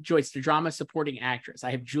 Joyce, the drama supporting actress.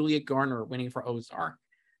 I have Juliet Garner winning for Ozark,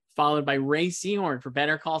 followed by Ray Seahorn for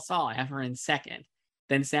Better Call Saul. I have her in second.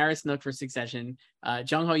 Then Sarah Snook for Succession,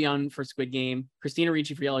 Jung Ho Young for Squid Game, Christina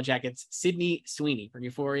Ricci for Yellow Jackets, Sydney Sweeney for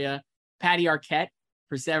Euphoria, Patty Arquette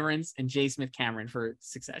for Severance, and J. Smith Cameron for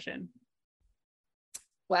Succession.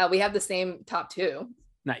 Wow, we have the same top 2.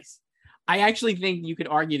 Nice. I actually think you could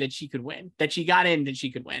argue that she could win, that she got in, that she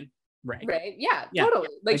could win. Right. Yeah, totally.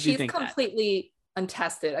 Like, she's completely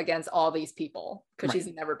untested against all these people because she's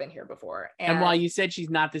never been here before. And while you said she's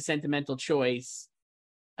not the sentimental choice,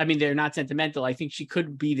 I mean, they're not sentimental. I think she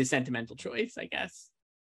could be the sentimental choice, I guess.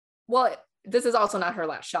 Well, this is also not her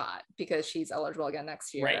last shot because she's eligible again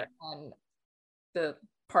next year. Right. And the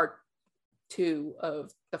part 2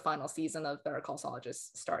 of the final season of Better Call Saul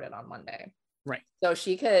just started on Monday. Right. So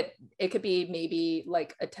it could be maybe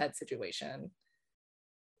like a Ted situation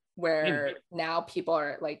where now people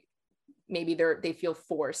are like, maybe they feel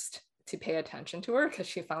forced to pay attention to her because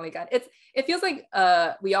she finally it feels like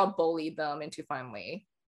we all bullied them into finally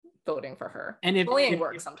voting for her. And bullying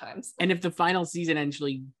works sometimes. And if the final season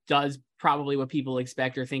actually does probably what people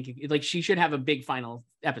expect or think, like, she should have a big final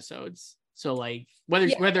episodes. So like whether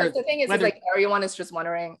the thing is like everyone is just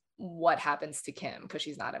wondering what happens to Kim because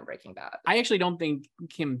she's not in Breaking Bad. I actually don't think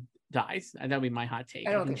Kim dies. That would be my hot take.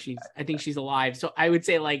 I think she's alive. So I would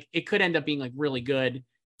say like it could end up being like really good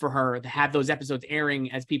for her to have those episodes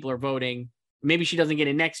airing as people are voting. Maybe she doesn't get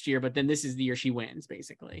it next year, but then this is the year she wins,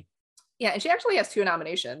 basically. Yeah, and she actually has 2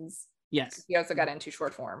 nominations. Yes. She also got into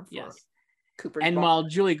short form for Cooper's And Ball. while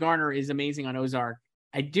Julie Garner is amazing on Ozark,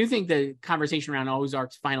 I do think the conversation around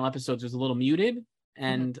Ozark's final episodes was a little muted.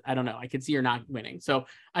 And I don't know, I could see her not winning. So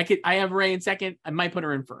I have Ray in second. I might put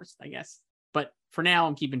her in first, I guess. But for now,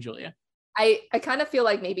 I'm keeping Julia. I kind of feel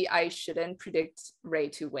like maybe I shouldn't predict Ray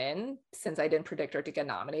to win since I didn't predict her to get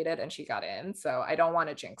nominated and she got in. So I don't want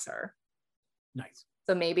to jinx her. Nice.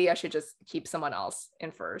 So maybe I should just keep someone else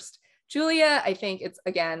in first. Julia, I think it's,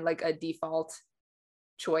 again, like a default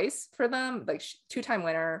choice for them, like 2-time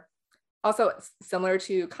winner. Also, similar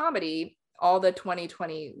to comedy, all the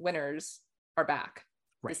 2020 winners are back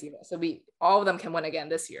this year. So all of them can win again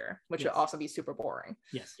this year, which would also be super boring.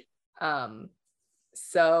 Yes.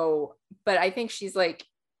 So, but I think she's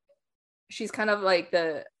kind of like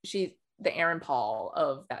the Aaron Paul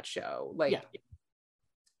of that show. Like,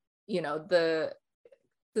 the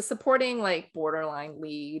supporting like borderline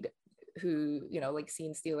lead who, like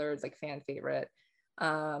scene stealers, like fan favorite.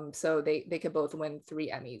 So they could both win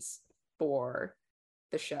 3 Emmys for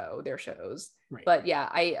their shows. Right. But yeah,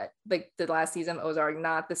 I like the last season of Ozark,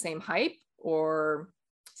 not the same hype or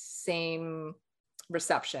same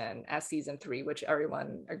reception as season 3, which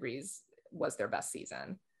everyone agrees was their best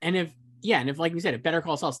season. And if like we said, if Better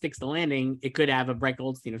Call Saul sticks the landing, it could have a Brett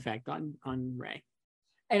Goldstein effect on Ray.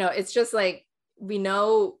 I know, it's just like, we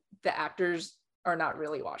know the actors are not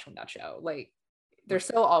really watching that show. Like, they're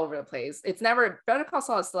so all over the place. Better Call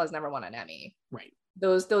Saul still has never won an Emmy. Right.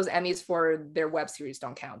 Those Emmys for their web series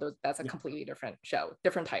don't count. That's a completely different show,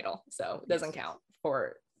 different title. So it doesn't count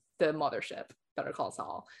for the mothership, Better Call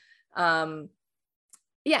Saul. And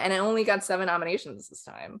it only got 7 nominations this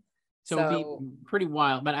time. So it'll be pretty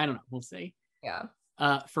wild, but I don't know. We'll see. Yeah.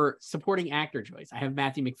 For supporting actor choice, I have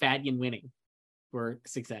Matthew McFadden winning for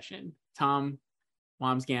Succession. Tom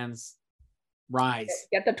Wambsgans' rise.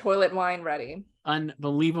 Get the toilet wine ready.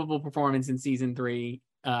 Unbelievable performance in season 3.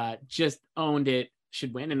 Just owned it.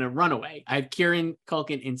 Should win in a runaway. I have Kieran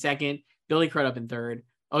Culkin in second, Billy Crudup in third,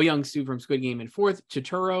 Oh Young-soo from Squid Game in fourth,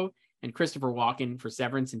 Turturro and Christopher Walken for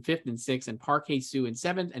Severance in fifth and sixth, and Park Hae-soo in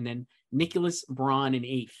seventh, and then Nicholas Braun in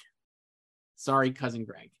eighth. Sorry, cousin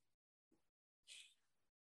Greg.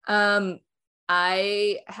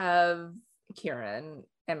 I have Kieran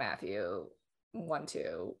and Matthew 1,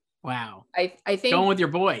 2. Wow. I think going with your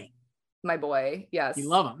boy. My boy, yes. You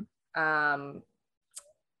love him.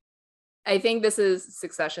 I think this is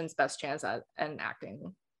Succession's best chance at an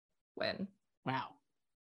acting win. Wow.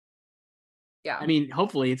 Yeah. I mean,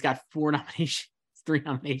 hopefully it's got 4 nominations, 3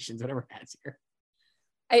 nominations, whatever it has here.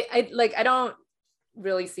 I don't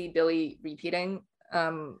really see Billy repeating.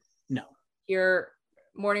 No. Your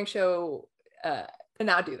morning show did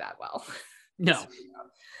not do that well. No.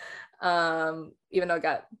 Even though it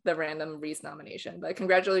got the random Reese nomination, but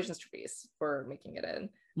congratulations to Reese for making it in.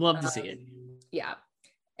 Love to see it. Yeah.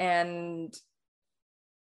 And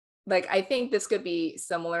like, I think this could be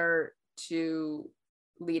similar to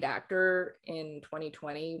lead actor in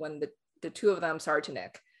 2020 when the two of them started to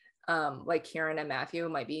nick. Like Kieran and Matthew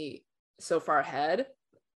might be so far ahead,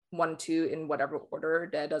 1, 2 in whatever order,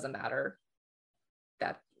 that doesn't matter,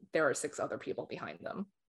 that there are 6 other people behind them.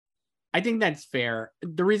 I think that's fair.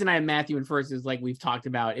 The reason I have Matthew in first is, like we've talked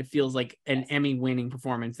about, it feels like an Emmy winning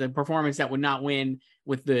performance, the performance that would not win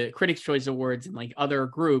with the Critics' Choice Awards and like other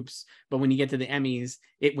groups. But when you get to the Emmys,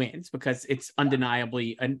 it wins because it's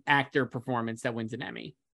undeniably an actor performance that wins an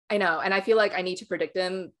Emmy. I know. And I feel like I need to predict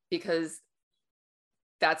him because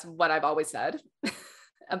that's what I've always said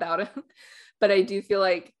about him. But I do feel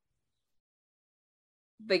like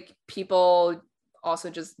people also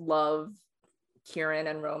just love Kieran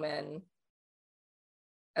and Roman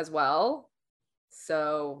as well.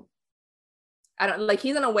 So I don't like,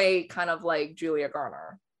 he's in a way kind of like Julia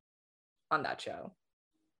Garner on that show.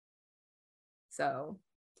 So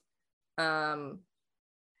yeah.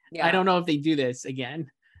 I don't know if they do this again,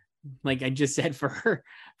 like I just said for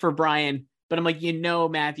Brian, but I'm like,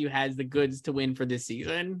 Matthew has the goods to win for this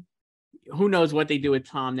season. Who knows what they do with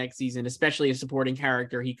Tom next season, especially a supporting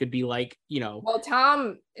character. He could be like, well,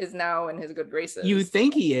 Tom is now in his good graces. You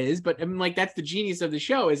think he is, but I'm like, that's the genius of the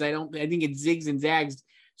show is I think it zigs and zags.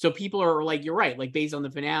 So people are like, you're right. Like based on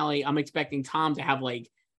the finale, I'm expecting Tom to have like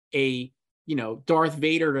a, Darth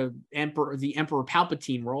Vader to the Emperor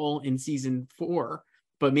Palpatine role in season 4,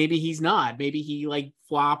 but maybe he's not. Maybe he like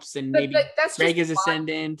flops and maybe that's Greg is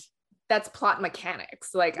ascendant. That's plot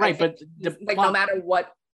mechanics. Like, right. But no matter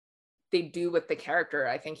what they do with the character,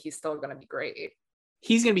 I think he's still going to be great.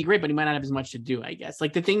 He's going to be great, but he might not have as much to do, I guess.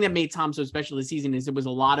 Like the thing that made Tom so special this season is it was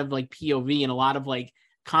a lot of like POV and a lot of like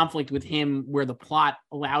conflict with him where the plot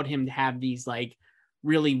allowed him to have these like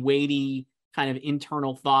really weighty kind of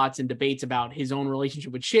internal thoughts and debates about his own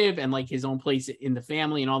relationship with Shiv and like his own place in the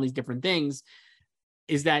family and all these different things.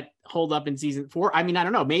 Is that hold up in season 4? I mean, I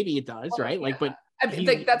don't know. Maybe it does, right? Yeah. Like, but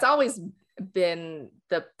like that's always been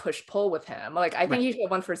the push pull with him. Like I think he should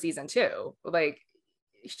have won for season 2. Like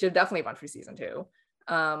he should definitely won for season 2.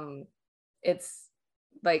 It's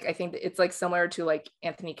like I think it's like similar to like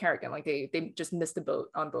Anthony Carrigan. Like they just missed the boat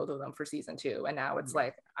on both of them for season 2, and now it's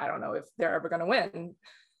like I don't know if they're ever gonna win.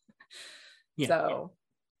 Yeah. So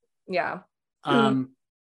yeah.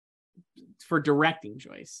 For directing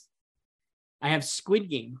choice, I have Squid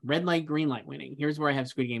Game, Red Light, Green Light winning. Here's where I have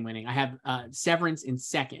Squid Game winning. I have Severance in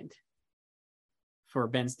second for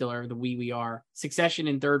Ben Stiller, the We Are. Succession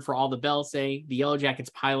in third for All the Bells Say, The Yellow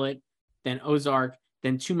Jackets pilot, then Ozark,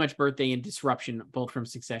 then Too Much Birthday and Disruption, both from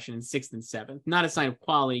Succession in 6th and 7th. Not a sign of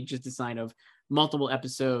quality, just a sign of multiple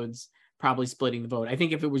episodes probably splitting the vote. I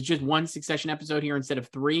think if it was just one Succession episode here instead of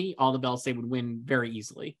 3, All the Bells Say would win very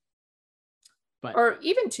easily. But or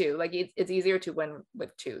even 2, like it's easier to win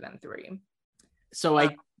with 2 than 3. So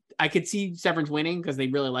I could see Severance winning because they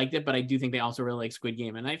really liked it, but I do think they also really like Squid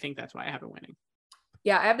Game, and I think that's why I have it winning.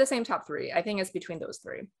 Yeah, I have the same top 3. I think it's between those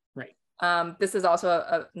 3. Right. This is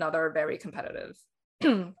also another very competitive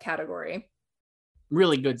category.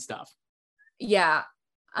 Really good stuff. Yeah.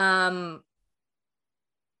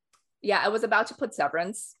 Yeah, I was about to put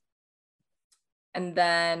Severance, and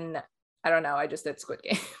then I don't know. I just did Squid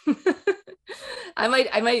Game. I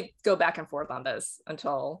might go back and forth on this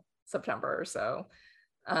until September or so.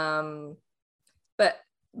 But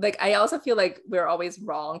like I also feel like we're always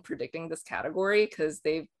wrong predicting this category because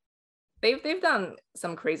they've done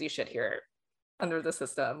some crazy shit here under the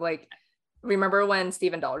system. Like remember when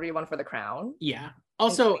Stephen Daldry won for The Crown? Yeah.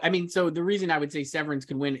 Also, I mean, so the reason I would say Severance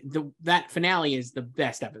could win, that finale is the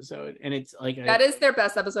best episode, and it's like that is their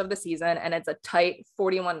best episode of the season, and it's a tight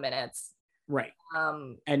 41 minutes. Right.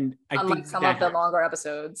 And I unlike think some of the longer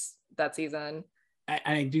episodes that season.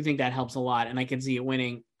 I do think that helps a lot, and I can see it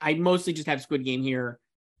winning. I mostly just have Squid Game here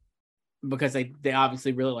because they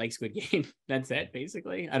obviously really like Squid Game. That's it,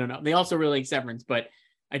 basically. I don't know. They also really like Severance, but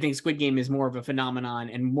I think Squid Game is more of a phenomenon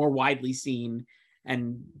and more widely seen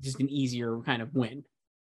and just an easier kind of win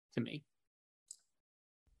to me.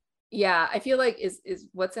 Yeah, I feel like is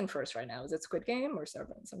what's in first right now? Is it Squid Game or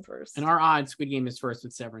Severance in first? And our odds, Squid Game is first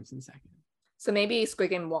with Severance in second. So maybe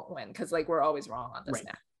Squid Game won't win because like we're always wrong on this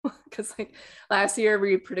now. Because like last year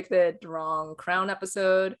we predicted the wrong Crown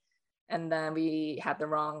episode, and then we had the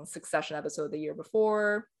wrong Succession episode the year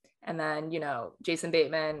before, and then Jason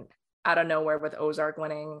Bateman out of nowhere with Ozark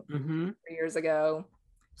winning 3 years ago.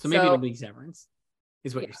 So maybe it'll be Severance,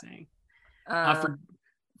 is what you're saying.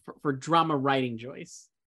 For drama writing, Joyce,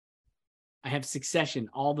 I have Succession,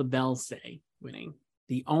 All the Bells Say, winning.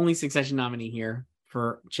 The only Succession nominee here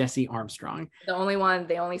for Jesse Armstrong. The only one,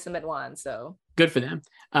 they only submit one, so. Good for them.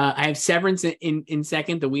 I have Severance in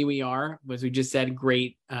second, The We We Are, as we just said,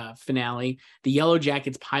 great finale. The Yellow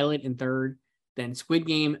Jackets pilot in third, then Squid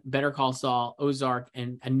Game, Better Call Saul, Ozark,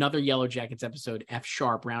 and another Yellow Jackets episode, F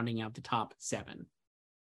Sharp, rounding out the top 7.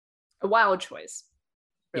 A wild choice,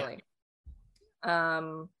 really.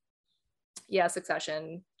 Yeah,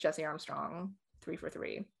 Succession, Jesse Armstrong, 3 for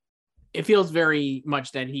 3. It feels very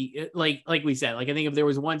much that he, like we said, like I think if there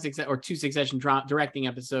was two Succession directing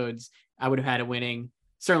episodes, I would have had it winning.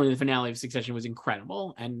 Certainly the finale of Succession was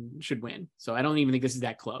incredible and should win. So I don't even think this is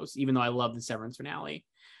that close, even though I love the Severance finale.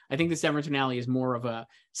 I think the Severance finale is more of a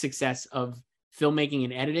success of filmmaking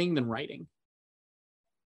and editing than writing.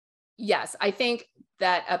 Yes, I think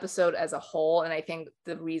that episode as a whole, and I think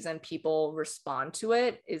the reason people respond to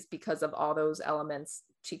it is because of all those elements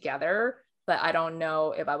together. But I don't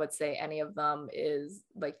know if I would say any of them is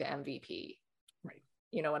like the MVP. Right.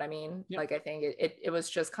 You know what I mean? Yep. Like, I think it was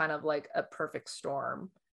just kind of like a perfect storm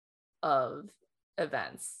of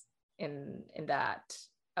events in that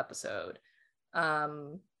episode.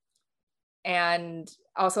 And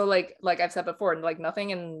also like I've said before, like nothing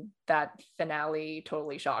in that finale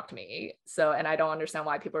totally shocked me. So, and I don't understand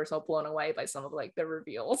why people are so blown away by some of like the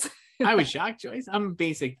reveals. I was shocked, Joyce. I'm a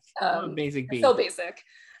basic beat. So basic. Basic.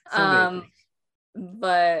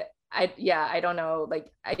 But I don't know.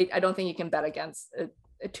 Like, I don't think you can bet against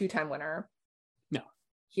a 2-time winner. No.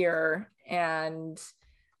 Here. And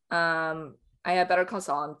I had Better Call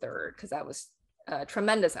Saul in third because that was a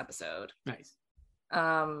tremendous episode. Nice.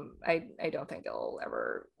 I don't think it'll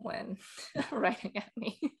ever win writing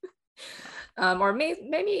Emmy. Or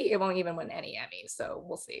maybe it won't even win any Emmys. So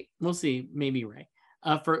we'll see. We'll see. Maybe Ray.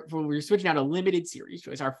 For we're switching out a limited series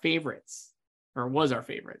choice. Our favorites, or was our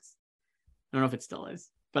favorites. I don't know if it still is,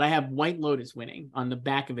 but I have White Lotus winning on the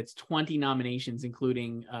back of its 20 nominations,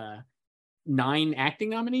 including 9 acting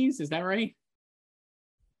nominees. Is that right?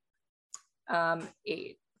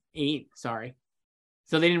 8. 8. Sorry.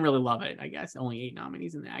 So they didn't really love it, I guess. Only 8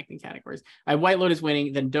 nominees in the acting categories. I have White Lotus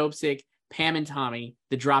winning, then Dopesick, Pam and Tommy,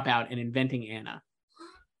 The Dropout, and Inventing Anna.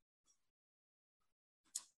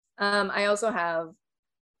 I also have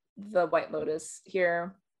the White Lotus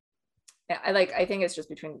here. I think it's just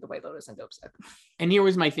between the White Lotus and Dopesick. And here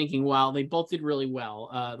was my thinking. While they both did really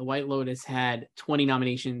well, the White Lotus had 20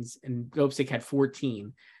 nominations and Dopesick had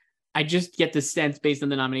 14. I just get the sense based on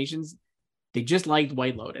the nominations, they just liked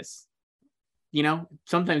White Lotus. You know,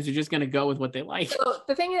 sometimes they're just going to go with what they like. So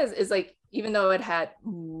the thing is like, even though it had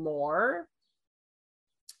more,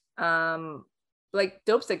 like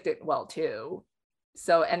Dopesick did well too.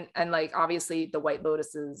 So, and like, obviously the White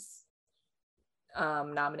Lotus's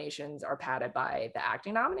nominations are padded by the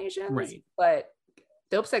acting nominations, right? But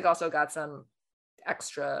Dopesick also got some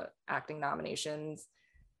extra acting nominations,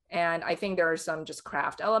 and I think there are some just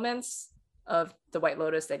craft elements of the White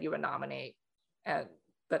Lotus that you would nominate,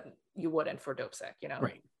 but you wouldn't for Dopesick. You know,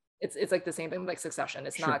 right? It's like the same thing like Succession.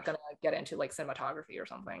 It's sure. Not gonna get into like cinematography or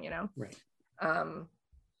something. You know, right?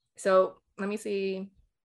 So let me see.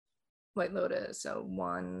 White Lotus. So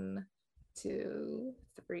 1, 2,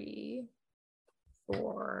 3,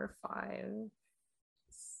 4, 5,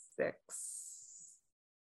 6,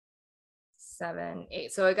 7,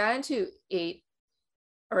 8. So I got into 8,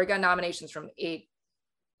 or I got nominations from 8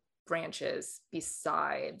 branches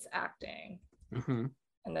besides acting. Mm-hmm.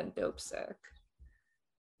 And then Dopesick.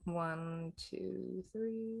 1, 2,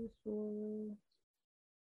 3, 4,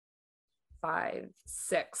 5,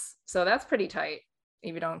 6. So that's pretty tight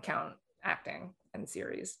if you don't count acting and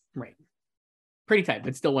series. Right. Pretty tight,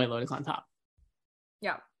 but still White Lotus on top.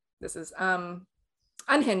 Yeah, this is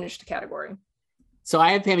unhinged category. So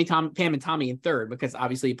I have Pam and Tommy in third because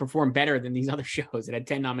obviously it performed better than these other shows. It had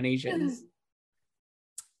 10 nominations.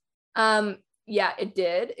 Yeah, it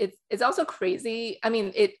did. It's also crazy. I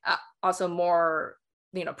mean, it also more,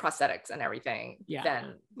 you know, prosthetics and everything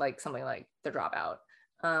than like something like The Dropout.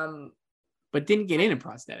 But didn't get in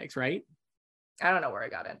prosthetics, right? I don't know where it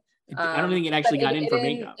got in. I don't think it actually got in for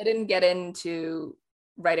makeup. It didn't get into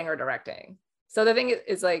writing or directing. So the thing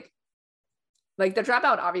is like The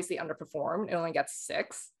Dropout obviously underperformed. It only got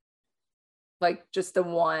 6. Like just the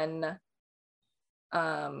one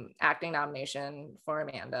acting nomination for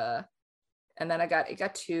Amanda. And then it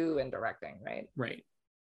got 2 in directing, right? Right.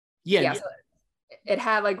 Yeah. So it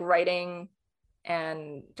had like writing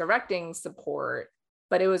and directing support,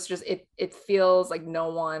 but it was just it feels like no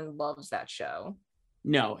one loves that show.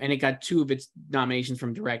 No, and it got 2 of its nominations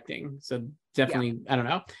from directing. So definitely, I don't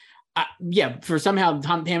know. For somehow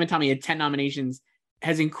Pam and Tommy had 10 nominations,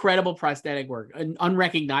 has incredible prosthetic work, an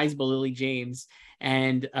unrecognizable Lily James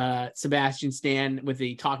and Sebastian Stan with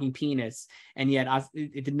the talking penis, and yet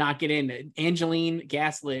it did not get in. Angeline,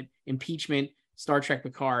 Gaslit, Impeachment, Star Trek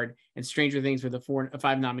Picard, and Stranger Things were the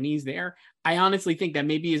 5 nominees there. I honestly think that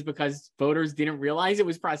maybe is because voters didn't realize it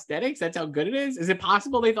was prosthetics. That's how good it is. Is it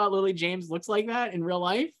possible they thought Lily James looks like that in real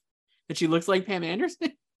life? That she looks like Pam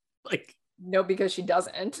Anderson? Like, no, because she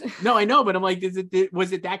doesn't. No, I know, but I'm like,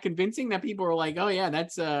 was it that convincing that people were like, oh yeah,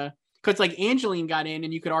 that's because like Angeline got in,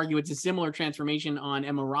 and you could argue it's a similar transformation on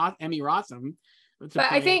Emmy Rossum.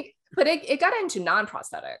 But I think, it got into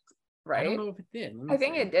non-prosthetic. Right? I don't know if it did. I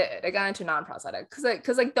think it did. It got into non-prosthetic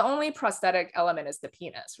because like the only prosthetic element is the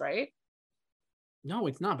penis, right? No,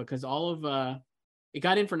 it's not, because all of it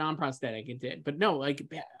got in for non-prosthetic. It did, but no,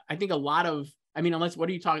 like I think a lot of, I mean, unless what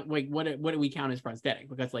are you talking like what do we count as prosthetic?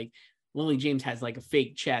 Because like Lily James has like a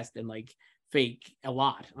fake chest and like fake a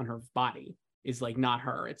lot on her body is like not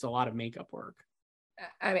her. It's a lot of makeup work.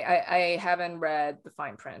 I mean, I haven't read the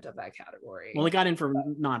fine print of that category. Well, it got in for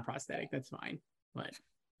non-prosthetic. That's fine, but.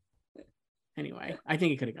 Anyway, I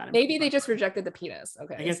think it could have gotten. Maybe they just rejected the penis.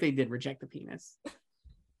 Okay. I guess they did reject the penis.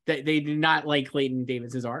 They did not like Clayton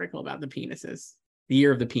Davis's article about the penises, the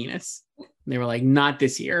year of the penis. They were like, not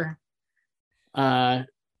this year.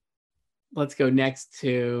 Let's go next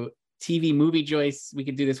to TV movie choice. We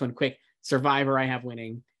could do this one quick. Survivor, I have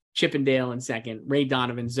winning. Chippendale in second. Ray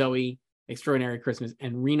Donovan, Zoe, Extraordinary Christmas,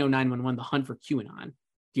 and Reno 911, The Hunt for QAnon.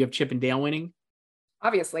 Do you have Chippendale winning?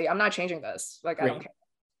 Obviously, I'm not changing this. Like, great. I don't care.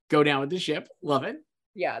 Go down with the ship. Love it.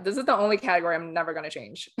 Yeah, this is the only category I'm never going to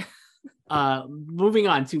change. Moving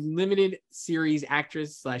on to limited series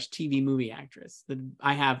actress / TV movie actress.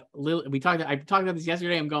 I have I talked about this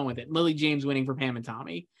yesterday. I'm going with it. Lily James winning for Pam and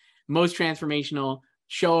Tommy. Most transformational,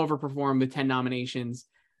 show overperformed with 10 nominations.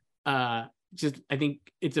 I think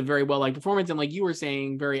it's a very well-liked performance. And like you were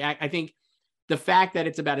saying, I think the fact that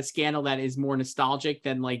it's about a scandal that is more nostalgic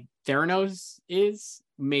than like Theranos is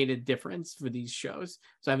made a difference for these shows.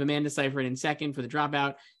 So I have Amanda Seyfried in second for The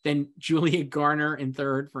Dropout, then Julia Garner in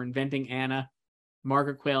third for Inventing Anna,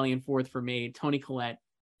 Margaret Qualley in fourth for Maid, Toni Collette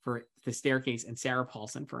for The Staircase, and Sarah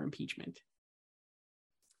Paulson for Impeachment.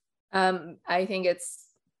 I think it's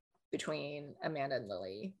between Amanda and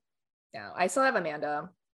Lily. Now, I still have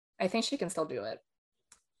Amanda. I think she can still do it.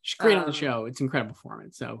 She's great on the show. It's an incredible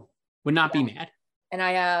performance, so would not be mad. And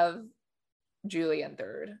I have Julie in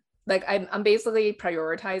third. Like I'm basically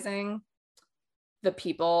prioritizing the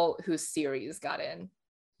people whose series got in.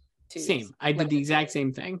 Same. I did the exact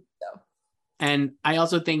same thing. So. And I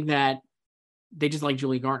also think that they just like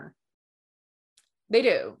Julia Garner. They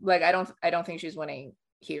do. Like I don't think she's winning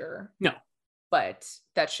here. No. But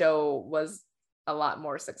that show was a lot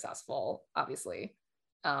more successful, obviously,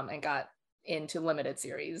 and got into limited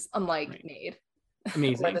series, unlike Maid.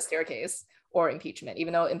 Amazing. Or The Staircase or Impeachment,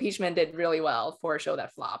 even though Impeachment did really well for a show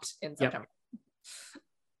that flopped in September. Yep.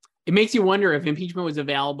 It makes you wonder if Impeachment was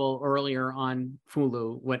available earlier on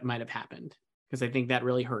Hulu, what might have happened, because I think that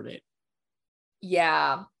really hurt it.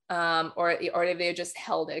 Yeah. Or if they just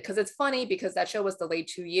held it, because it's funny because that show was delayed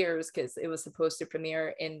 2 years because it was supposed to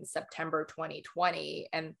premiere in September 2020,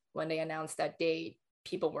 and when they announced that date,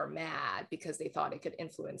 people were mad because they thought it could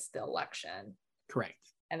influence the election. Correct.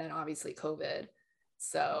 And then obviously COVID.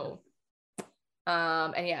 So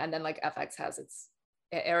and then like FX has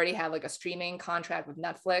it already had like a streaming contract with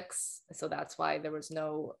Netflix, so that's why there was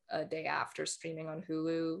no day after streaming on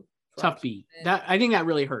Hulu. Tough beat. That I think that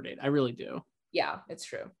really hurt it. I really do. Yeah, it's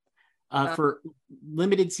true. For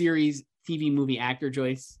limited series TV movie actor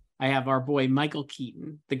choice, I have our boy Michael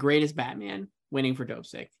Keaton, the greatest Batman, winning for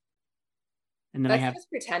Dopesick. And then Let's just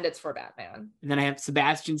pretend it's for Batman. And then I have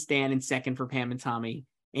Sebastian Stan in second for Pam and Tommy,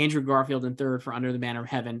 Andrew Garfield in third for Under the Banner of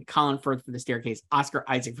Heaven, Colin Firth for The Staircase, Oscar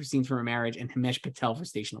Isaac for Scenes from a Marriage, and Himesh Patel for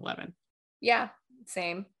Station 11. Yeah,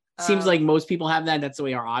 same. Seems like most people have that. That's the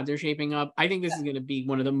way our odds are shaping up. I think this is going to be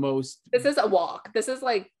one of the most... This is a walk. This is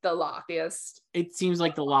like the lockiest. It seems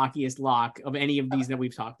like the lockiest lock of any of these that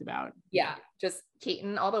we've talked about. Yeah, just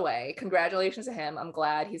Keaton all the way. Congratulations to him. I'm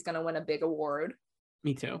glad he's going to win a big award.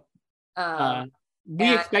 Me too.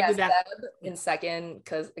 We expected that in second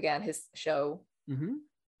because again his show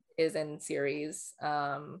is in series.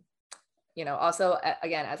 Also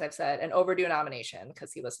again, as I've said, an overdue nomination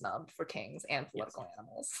because he was snubbed for Kings and Political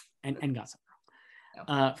Animals and Gossip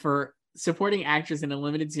Girl. For supporting actress in a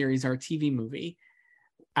limited series or TV movie,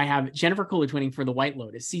 I have Jennifer Coolidge winning for The White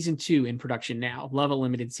Lotus season 2 in production now. Love a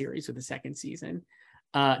limited series with the second season.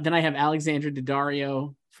 Then I have Alexandra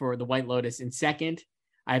Daddario for The White Lotus in second.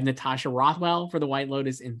 I have Natasha Rothwell for The White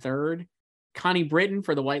Lotus in third. Connie Britton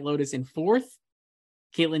for The White Lotus in fourth.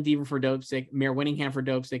 Caitlin Dever for Dopesick. Mare Winningham for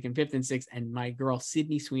Dopesick in fifth and sixth. And my girl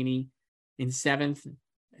Sydney Sweeney in seventh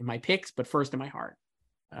in my picks, but first in my heart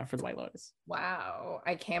for The White Lotus. Wow.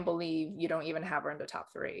 I can't believe you don't even have her in the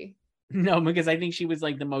top 3. No, because I think she was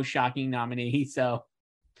like the most shocking nominee. So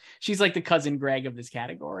she's like the cousin Greg of this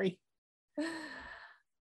category.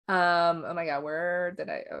 Oh my God, where did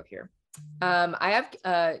I? Oh, here. I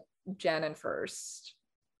have Jen in first,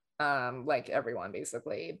 like everyone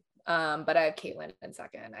basically. But I have Caitlin in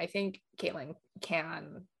second. I think Caitlin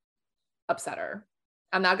can upset her.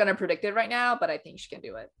 I'm not gonna predict it right now, but I think she can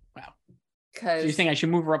do it. Wow. Because so you're saying I should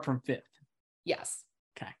move her up from fifth? Yes.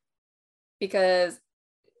 Okay. Because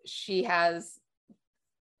she has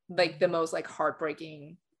like the most like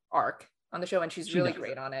heartbreaking arc on the show, and she's really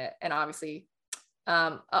great on it. And obviously,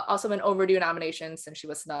 also an overdue nomination since she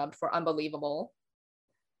was snubbed for Unbelievable.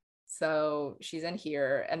 So she's in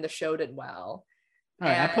here, and the show did well. All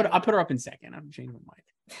right, I put her up in second. I'm changing my mind.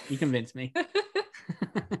 You convinced me.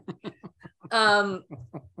 I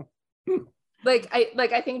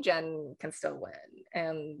think Jen can still win,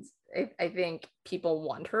 and I think people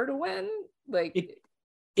want her to win. Like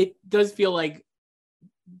it does feel like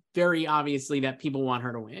very obviously that people want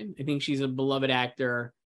her to win. I think she's a beloved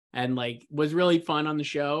actor and like was really fun on the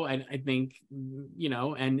show. I think,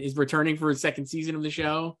 and is returning for a second season of the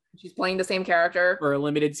show. She's playing the same character for a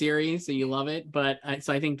limited series. So you love it. But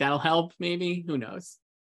so I think that'll help maybe, who knows?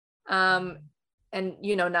 And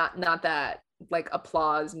not that like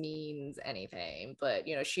applause means anything, but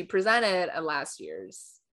she presented at last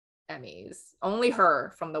year's Emmys, only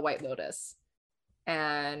her from The White Lotus.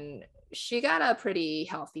 And she got a pretty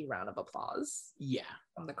healthy round of applause. Yeah.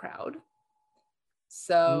 From the crowd.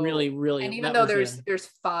 So really, and even though there's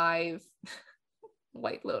 5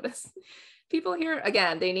 White Lotus people here,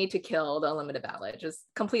 again, they need to kill the unlimited ballot. Just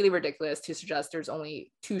completely ridiculous to suggest there's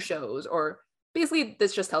only 2 shows, or basically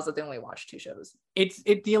this just tells us they only watch 2 shows.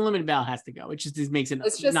 The unlimited ballot has to go. It just makes it not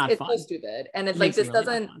fun. It's so stupid. And it's like, this really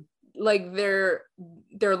doesn't like their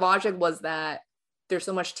logic was that there's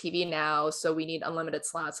so much TV now, so we need unlimited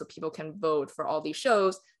slots so people can vote for all these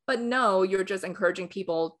shows. But no, you're just encouraging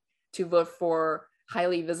people to vote for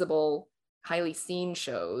highly visible, highly seen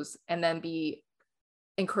shows, and then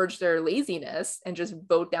encourage their laziness and just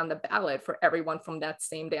vote down the ballot for everyone from that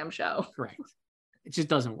same damn show. Correct. It just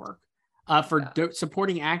doesn't work.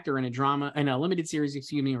 Supporting actor in a limited series,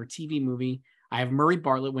 or TV movie, I have Murray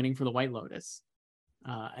Bartlett winning for The White Lotus.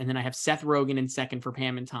 And then I have Seth Rogen in second for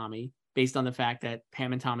Pam and Tommy, based on the fact that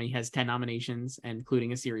Pam and Tommy has 10 nominations,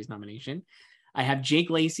 including a series nomination. I have Jake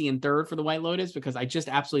Lacy in third for The White Lotus because I just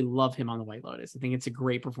absolutely love him on The White Lotus. I think it's a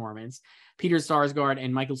great performance. Peter Sarsgaard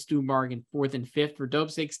and Michael Stuhlbarg in fourth and fifth for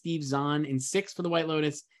Dopesick. Steve Zahn in sixth for The White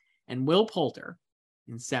Lotus, and Will Poulter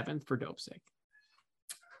in seventh for Dopesick.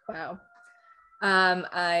 Wow.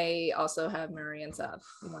 I also have Murray and Seth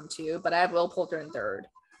 1, 2, but I have Will Poulter in third.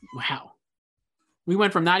 Wow. We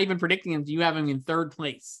went from not even predicting him to you have him in third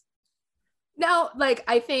place. No, like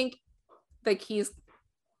I think like he's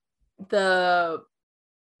the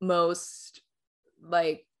most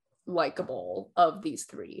likable of these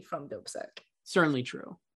 3 from Dopesick. Certainly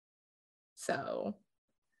true. So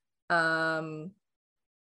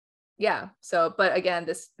yeah, so but again,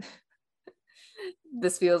 this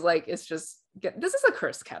feels like this is a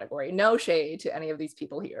cursed category. No shade to any of these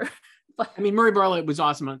people here. But I mean, Murray Bartlett was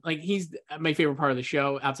awesome. Like, he's my favorite part of the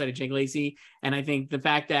show outside of Jake Lacy. And I think the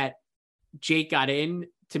fact that Jake got in,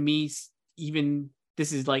 to me, even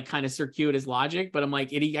this is like kind of circuitous logic, but I'm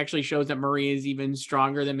like, it actually shows that Murray is even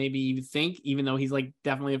stronger than maybe you think, even though he's like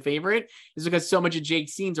definitely a favorite, is because so much of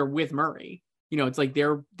Jake's scenes are with Murray. It's like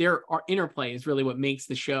their interplay is really what makes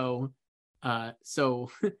the show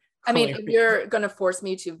so I mean, if you're going to force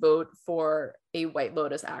me to vote for a White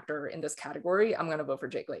Lotus actor in this category, I'm going to vote for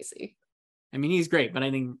Jake Lacy. I mean, he's great, but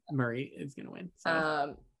I think Murray is going to win.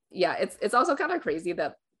 So. Yeah, it's also kind of crazy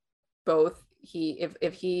that both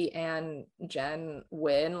if he and Jen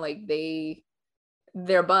win, like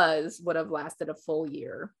their buzz would have lasted a full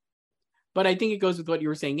year. But I think it goes with what you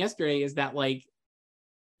were saying yesterday, is that like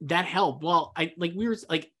that helped. Well, I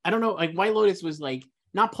don't know, like White Lotus was like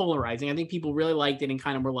not polarizing. I think people really liked it and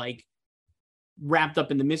kind of were like wrapped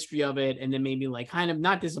up in the mystery of it, and then maybe like kind of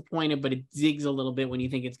not disappointed, but it zigs a little bit when you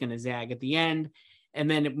think it's going to zag at the end. And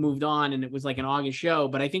then it moved on and it was like an August show.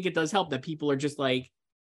 But I think it does help that people are just like,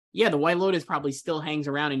 yeah, The White Lotus probably still hangs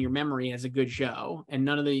around in your memory as a good show, and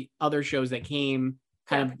none of the other shows that came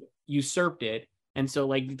kind of usurped it. And so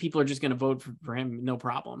like people are just going to vote for him, no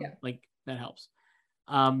problem. Yeah. Like that helps.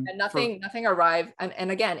 And nothing arrived.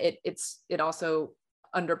 And again, it also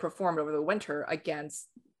underperformed over the winter against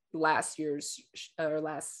last year's or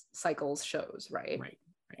last cycle's shows, right? Right.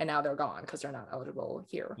 And now they're gone because they're not eligible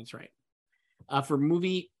here. That's right. For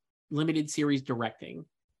movie limited series directing,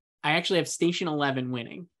 I actually have Station 11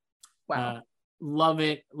 winning. Wow. Love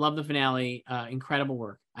it. Love the finale. Incredible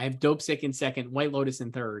work. I have Dopesick in second, White Lotus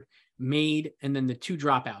in third, Maid, and then the two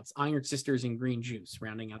dropouts, Iron Sisters and Green Juice,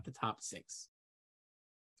 rounding out the top 6.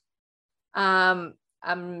 I'm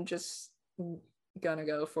just gonna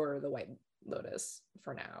go for the White Lotus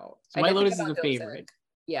for now. So White Lotus is a favorite.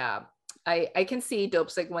 Yeah. I can see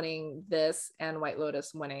Dopesick winning this and White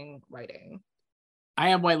Lotus winning writing. I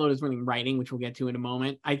have White Lotus winning writing, which we'll get to in a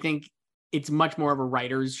moment. I think it's much more of a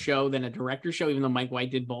writer's show than a director's show, even though Mike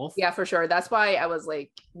White did both. Yeah, for sure. That's why I was like,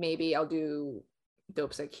 maybe I'll do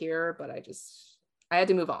Dopesick here, but I had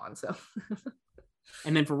to move on. So.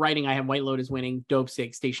 And then for writing, I have White Lotus winning,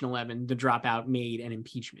 Dopesick, Station 11, The Dropout, Maid, and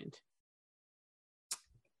Impeachment.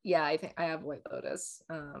 Yeah, I think I have White Lotus.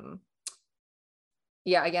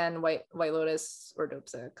 Yeah, again, White Lotus or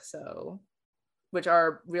Dopesick. So, which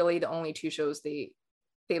are really the only two shows they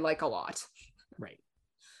like a lot. Right.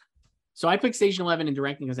 So I picked Station 11 in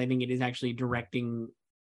directing because I think it is actually directing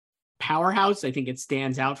powerhouse. I think it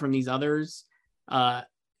stands out from these others. And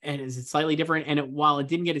it's slightly different. And while it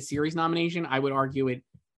didn't get a series nomination, I would argue it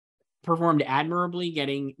performed admirably,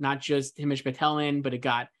 getting not just Himesh Patel in, but it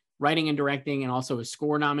got writing and directing and also a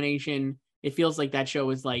score nomination. It feels like that show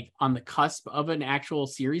is like on the cusp of an actual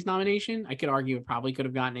series nomination. I could argue it probably could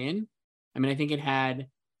have gotten in. I mean, I think it had,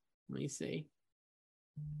 let me see.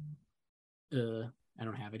 I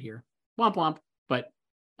don't have it here. Womp womp. But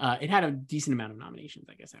it had a decent amount of nominations,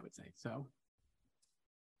 I guess I would say. So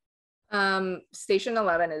Station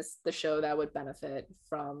 11 is the show that would benefit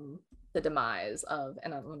from the demise of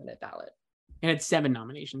an unlimited ballot. It had 7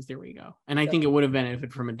 nominations. There we go. And I think it would have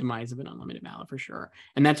benefited from a demise of an unlimited ballot for sure.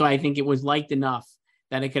 And that's why I think it was liked enough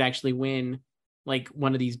that it could actually win like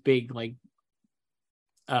one of these big like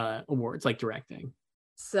awards like directing.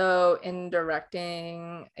 So in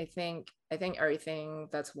directing, I think everything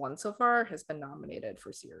that's won so far has been nominated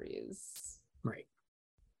for series. Right.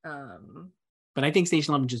 But I think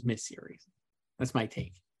Station 11 just missed series. That's my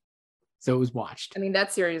take. So it was watched. I mean,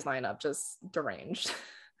 that series lineup just deranged.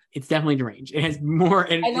 It's definitely deranged. It has more.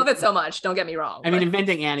 I love it so much. Don't get me wrong. I mean,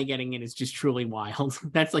 Inventing Annie getting in is just truly wild.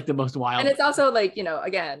 That's like the most wild. And it's also like,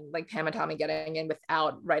 again, like Pam and Tommy getting in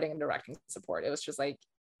without writing and directing support. It was just like,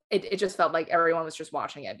 it just felt like everyone was just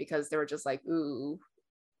watching it because they were just like, ooh,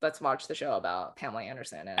 let's watch the show about Pamela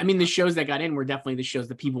Anderson. And, I mean, the shows that got in were definitely the shows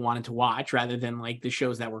that people wanted to watch rather than like the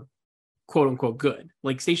shows that were quote unquote good.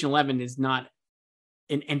 Like Station 11 is not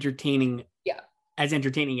as entertaining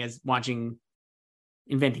as watching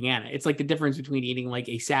Inventing Anna. It's like the difference between eating like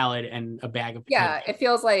a salad and a bag of potatoes. It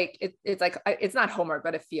feels like it's like, it's not homework,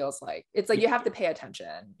 but it feels like it's like you have to pay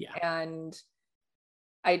attention. And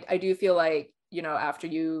I do feel like,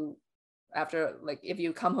 after like if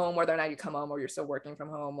you come home, whether or not you come home or you're still working from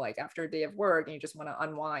home, like after a day of work and you just want to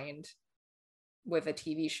unwind with a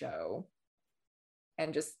TV show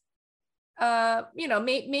and just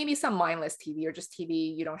maybe some mindless TV or just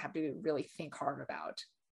TV you don't have to really think hard about,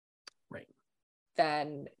 right,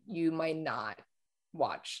 then you might not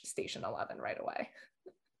watch Station 11 right away.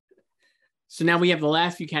 So now we have the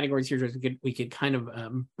last few categories here we could kind of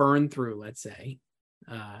burn through, let's say.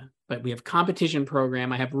 But we have competition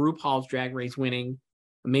program. I have RuPaul's Drag Race winning,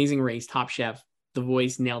 Amazing Race, Top Chef, The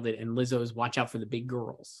Voice, Nailed It, and Lizzo's Watch Out for the Big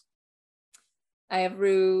Girls. I have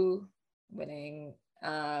Ru winning.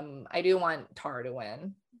 I do want Tar to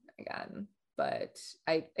win again, but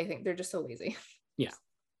I think they're just so lazy. Yeah.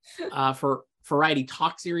 For Variety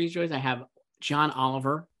Talk Series, Joyce, I have John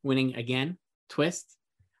Oliver winning again, Twist.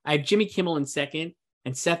 I have Jimmy Kimmel in second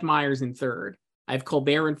and Seth Meyers in third. I have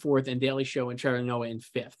Colbert in fourth and Daily Show and Trevor Noah in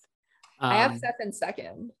fifth. I have Seth in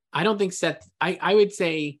second. I don't think Seth, I would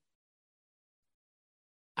say,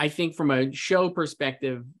 I think from a show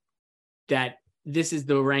perspective that this is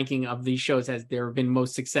the ranking of these shows as they've been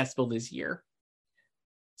most successful this year.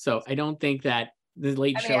 So I don't think that the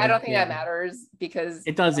Late Show. I don't think that matters because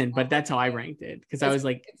it doesn't, but that's how I ranked it. Because I was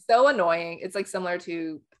like, it's so annoying. It's like similar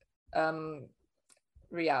to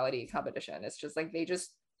reality competition. It's just like they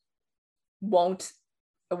just won't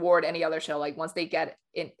award any other show. Like once they get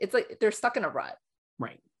in, it's like they're stuck in a rut.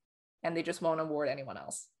 Right. And they just won't award anyone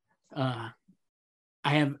else. I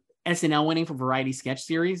have SNL winning for Variety Sketch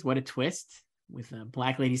Series. What a twist. With a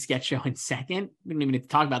Black Lady Sketch Show in second. We don't even need to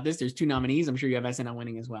talk about this. There's 2 nominees. I'm sure you have SNL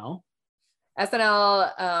winning as well.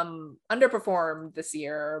 SNL underperformed this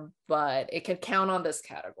year, but it could count on this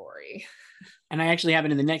category. And I actually have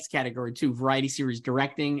it in the next category too, variety series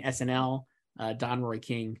directing, SNL, Don Roy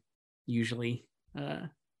King, usually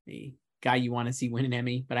the guy you want to see win an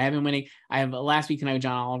Emmy, but I have him winning. I have Last Week Tonight with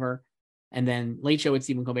John Oliver, and then Late Show with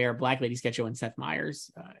Stephen Colbert, Black Lady Sketch Show, and Seth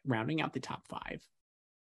Meyers, rounding out the top 5.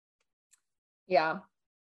 Yeah.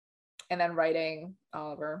 And then writing,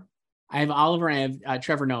 Oliver. I have Oliver and I have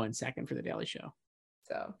Trevor Noah in second for The Daily Show.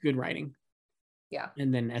 So good writing. Yeah.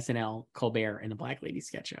 And then SNL, Colbert, and the Black Lady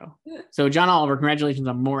Sketch Show. So John Oliver, congratulations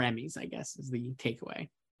on more Emmys, I guess, is the takeaway.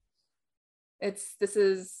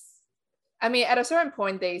 I mean, at a certain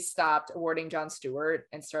point, they stopped awarding Jon Stewart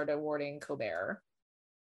and started awarding Colbert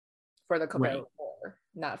for the Colbert Report,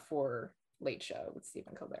 not for Late Show with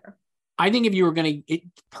Stephen Colbert. I think if you were going to,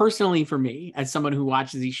 personally for me, as someone who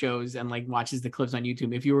watches these shows and like watches the clips on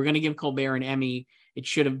YouTube, if you were going to give Colbert an Emmy, it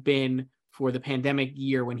should have been for the pandemic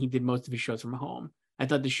year when he did most of his shows from home. I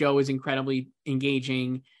thought the show was incredibly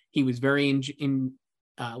engaging. He was very in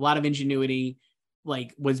a lot of ingenuity,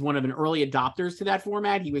 like was one of an early adopters to that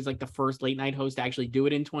format. He was like the first late night host to actually do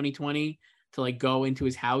it in 2020, to like go into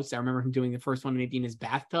his house. I remember him doing the first one in his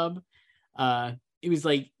bathtub. It was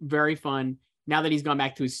like very fun. Now that he's gone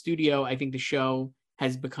back to his studio, I think the show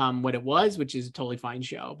has become what it was, which is a totally fine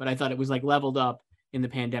show. But I thought it was like leveled up in the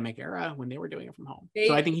pandemic era when they were doing it from home.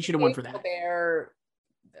 So I think he should have won for that. Colbert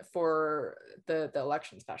for the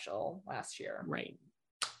election special last year. Right.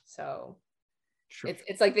 So sure.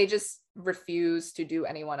 It's like they just refuse to do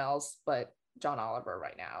anyone else but John Oliver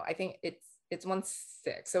right now. I think it's 1-6.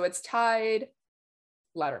 So it's tied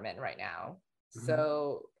Letterman right now. Mm-hmm.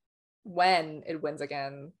 So when it wins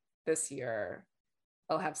again this year,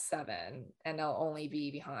 I'll have 7 and I'll only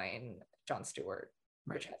be behind Jon Stewart,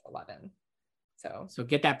 which has 11. So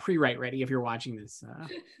get that pre-write ready if you're watching this.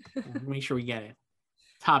 Make sure we get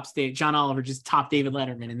it. John Oliver just top David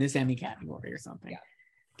Letterman in this Emmy category or something. Yeah.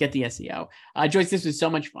 Get the SEO. Joyce, this was so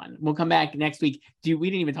much fun. We'll come back next week. We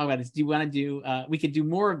didn't even talk about this. Do you want to do, we could do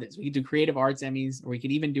more of this. We could do Creative Arts Emmys, or we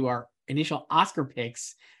could even do our initial Oscar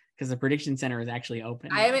picks, because the Prediction Center is actually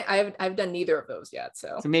open. I've done neither of those yet.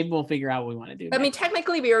 So maybe we'll figure out what we want to do. I mean,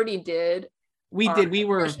 technically we already did. We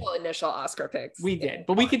were initial Oscar picks. We did,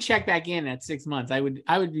 but we could check back in at 6 months. I would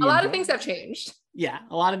be. A lot of things have changed. Yeah,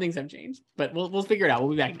 a lot of things have changed, but we'll figure it out.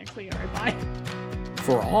 We'll be back next week. All right, bye.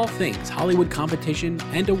 For all things Hollywood competition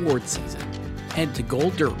and award season, head to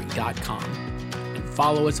goldderby.com and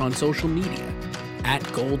follow us on social media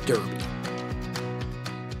 @goldderby.